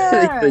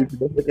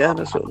again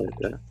or something like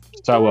that.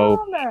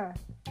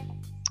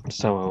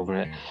 So over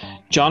it.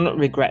 John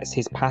regrets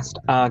his past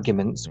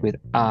arguments with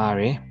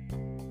Ari.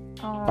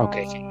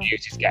 Okay, so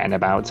news is getting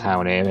about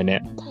town here, isn't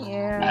it?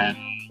 Yeah.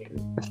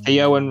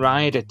 Theo and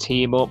Ryder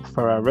team up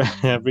for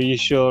a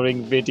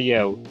reassuring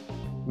video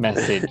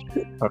message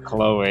for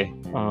Chloe.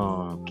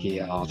 Oh,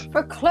 God.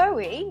 For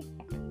Chloe?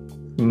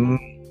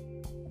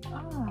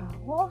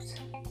 What?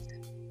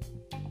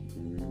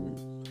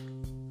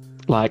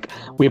 Like,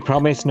 we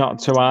promise not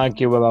to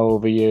argue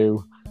over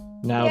you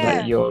now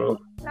that you're...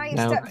 Now your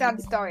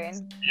stepdad's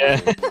dying. Yeah.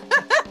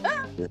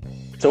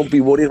 Don't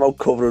be worried about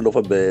covering up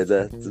a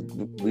murder.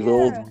 We've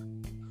all...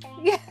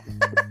 Yeah.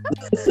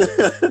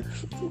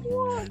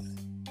 What?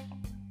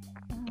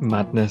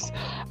 Madness.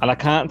 And I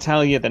can't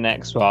tell you the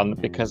next one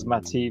because my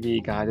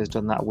TV guide has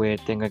done that weird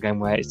thing again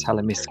where it's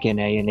telling me Skin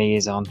A&E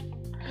is on.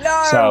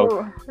 No!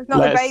 So, it's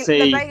not the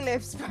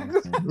bailiff's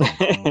program.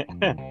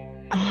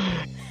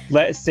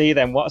 Let's see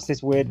then. What's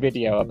this weird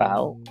video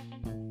about?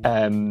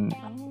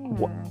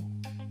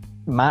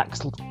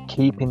 Max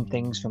keeping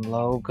things from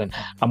Logan.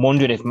 I'm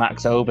wondering if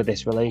Max over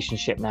this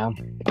relationship now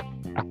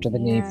after the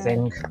new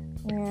thing.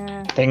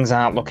 Yeah. Things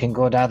aren't looking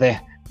good, are they?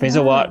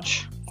 Fizzle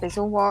watch.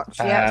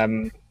 Yeah.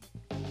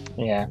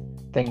 Yeah,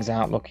 things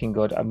aren't looking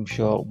good. I'm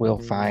sure we'll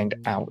find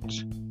out.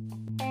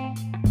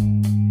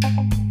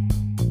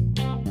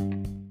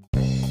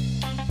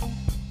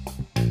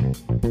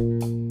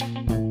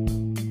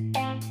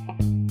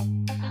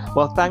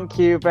 Well, thank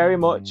you very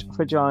much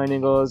for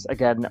joining us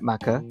again,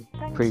 Maka.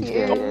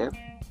 Appreciate it.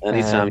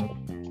 Anytime.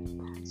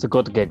 It's a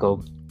good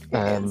giggle.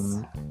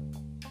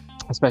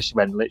 Especially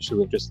when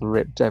literally we've just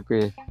ripped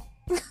every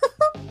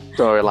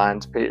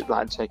storyline to be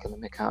like taking the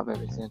mick out of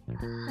everything.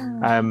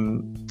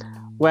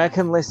 Where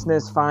can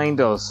listeners find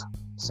us,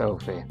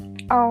 Sophie?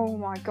 Oh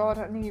my God,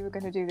 I knew you were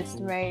going to do this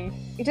to me.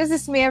 He does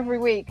this to me every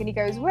week and he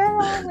goes, "Where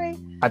are we?"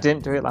 I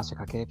didn't do it last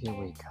week, I gave you a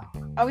week.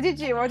 Oh, did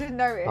you? I didn't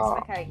notice. Oh.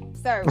 Okay,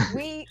 so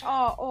we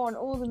are on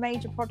all the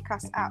major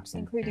podcast apps,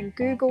 including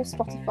Google,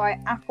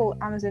 Spotify, Apple,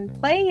 Amazon,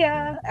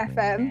 Player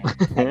FM,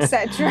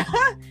 etc.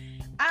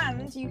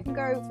 And you can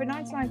go for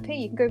 99p,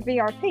 you can go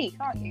VIP,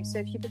 can't you? So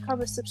if you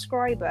become a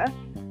subscriber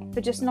for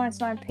just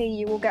 99p,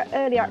 you will get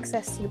early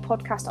access to the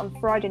podcast on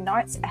Friday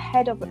nights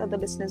ahead of other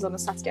listeners on a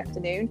Saturday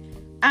afternoon.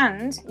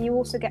 And you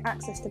also get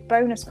access to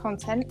bonus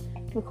content,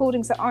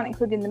 recordings that aren't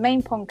included in the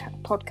main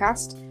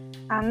podcast,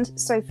 and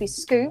Sophie's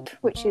Scoop,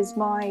 which is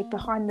my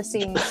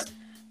behind-the-scenes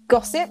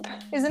gossip,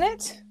 isn't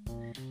it?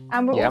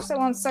 And we're also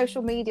on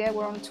social media.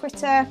 We're on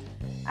Twitter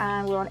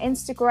and we're on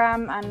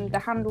Instagram, and the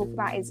handle for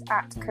that is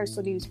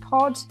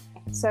 @CoastalNewsPod.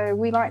 So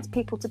we like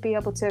people to be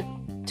able to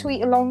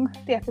tweet along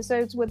the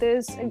episodes with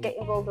us and get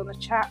involved on the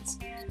chat.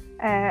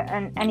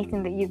 And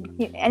anything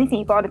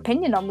you've got an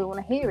opinion on, we want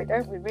to hear it,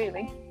 don't we,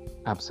 really?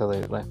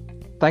 Absolutely.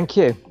 Thank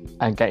you.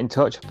 And get in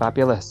touch.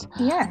 Fabulous.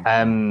 Yeah.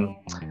 And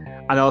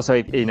also,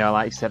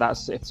 like you said,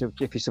 that's if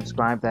you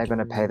subscribe, they're going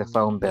to pay the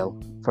phone bill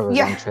for us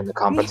entering the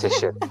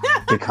competition.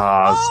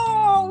 Because...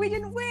 Oh, we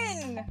didn't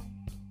win!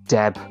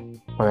 Deb,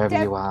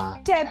 whoever you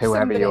are.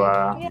 Whoever you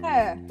are.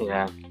 Yeah.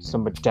 Yeah.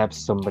 Deb's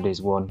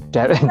somebody's won.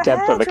 Deb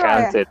from the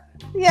counted.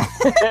 Yeah.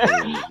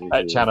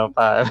 At Channel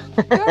 5.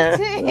 Got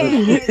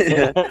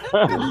it.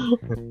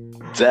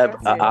 Deb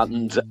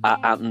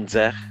and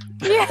Zech.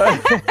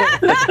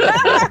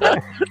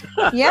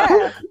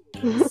 Yeah.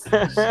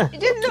 It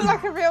didn't look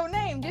like a real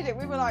name, did it?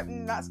 We were like,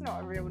 that's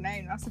not a real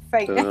name, that's a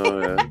fake name.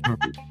 Yeah.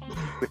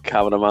 The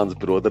cameraman's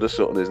brother or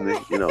something, isn't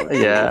it?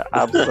 Yeah,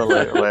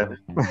 absolutely.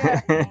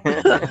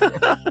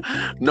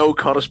 No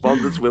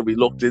correspondence will be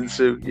looked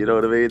into, you know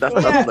what I mean?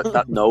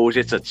 That knows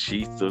it's a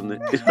cheat, doesn't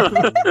it?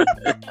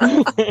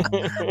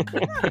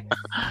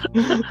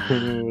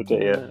 Oh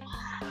dear.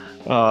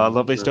 Oh,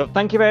 lovely stuff.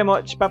 Thank you very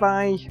much.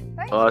 Bye-bye.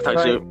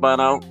 Thanks you. Bye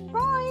now.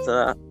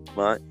 Bye.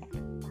 Bye.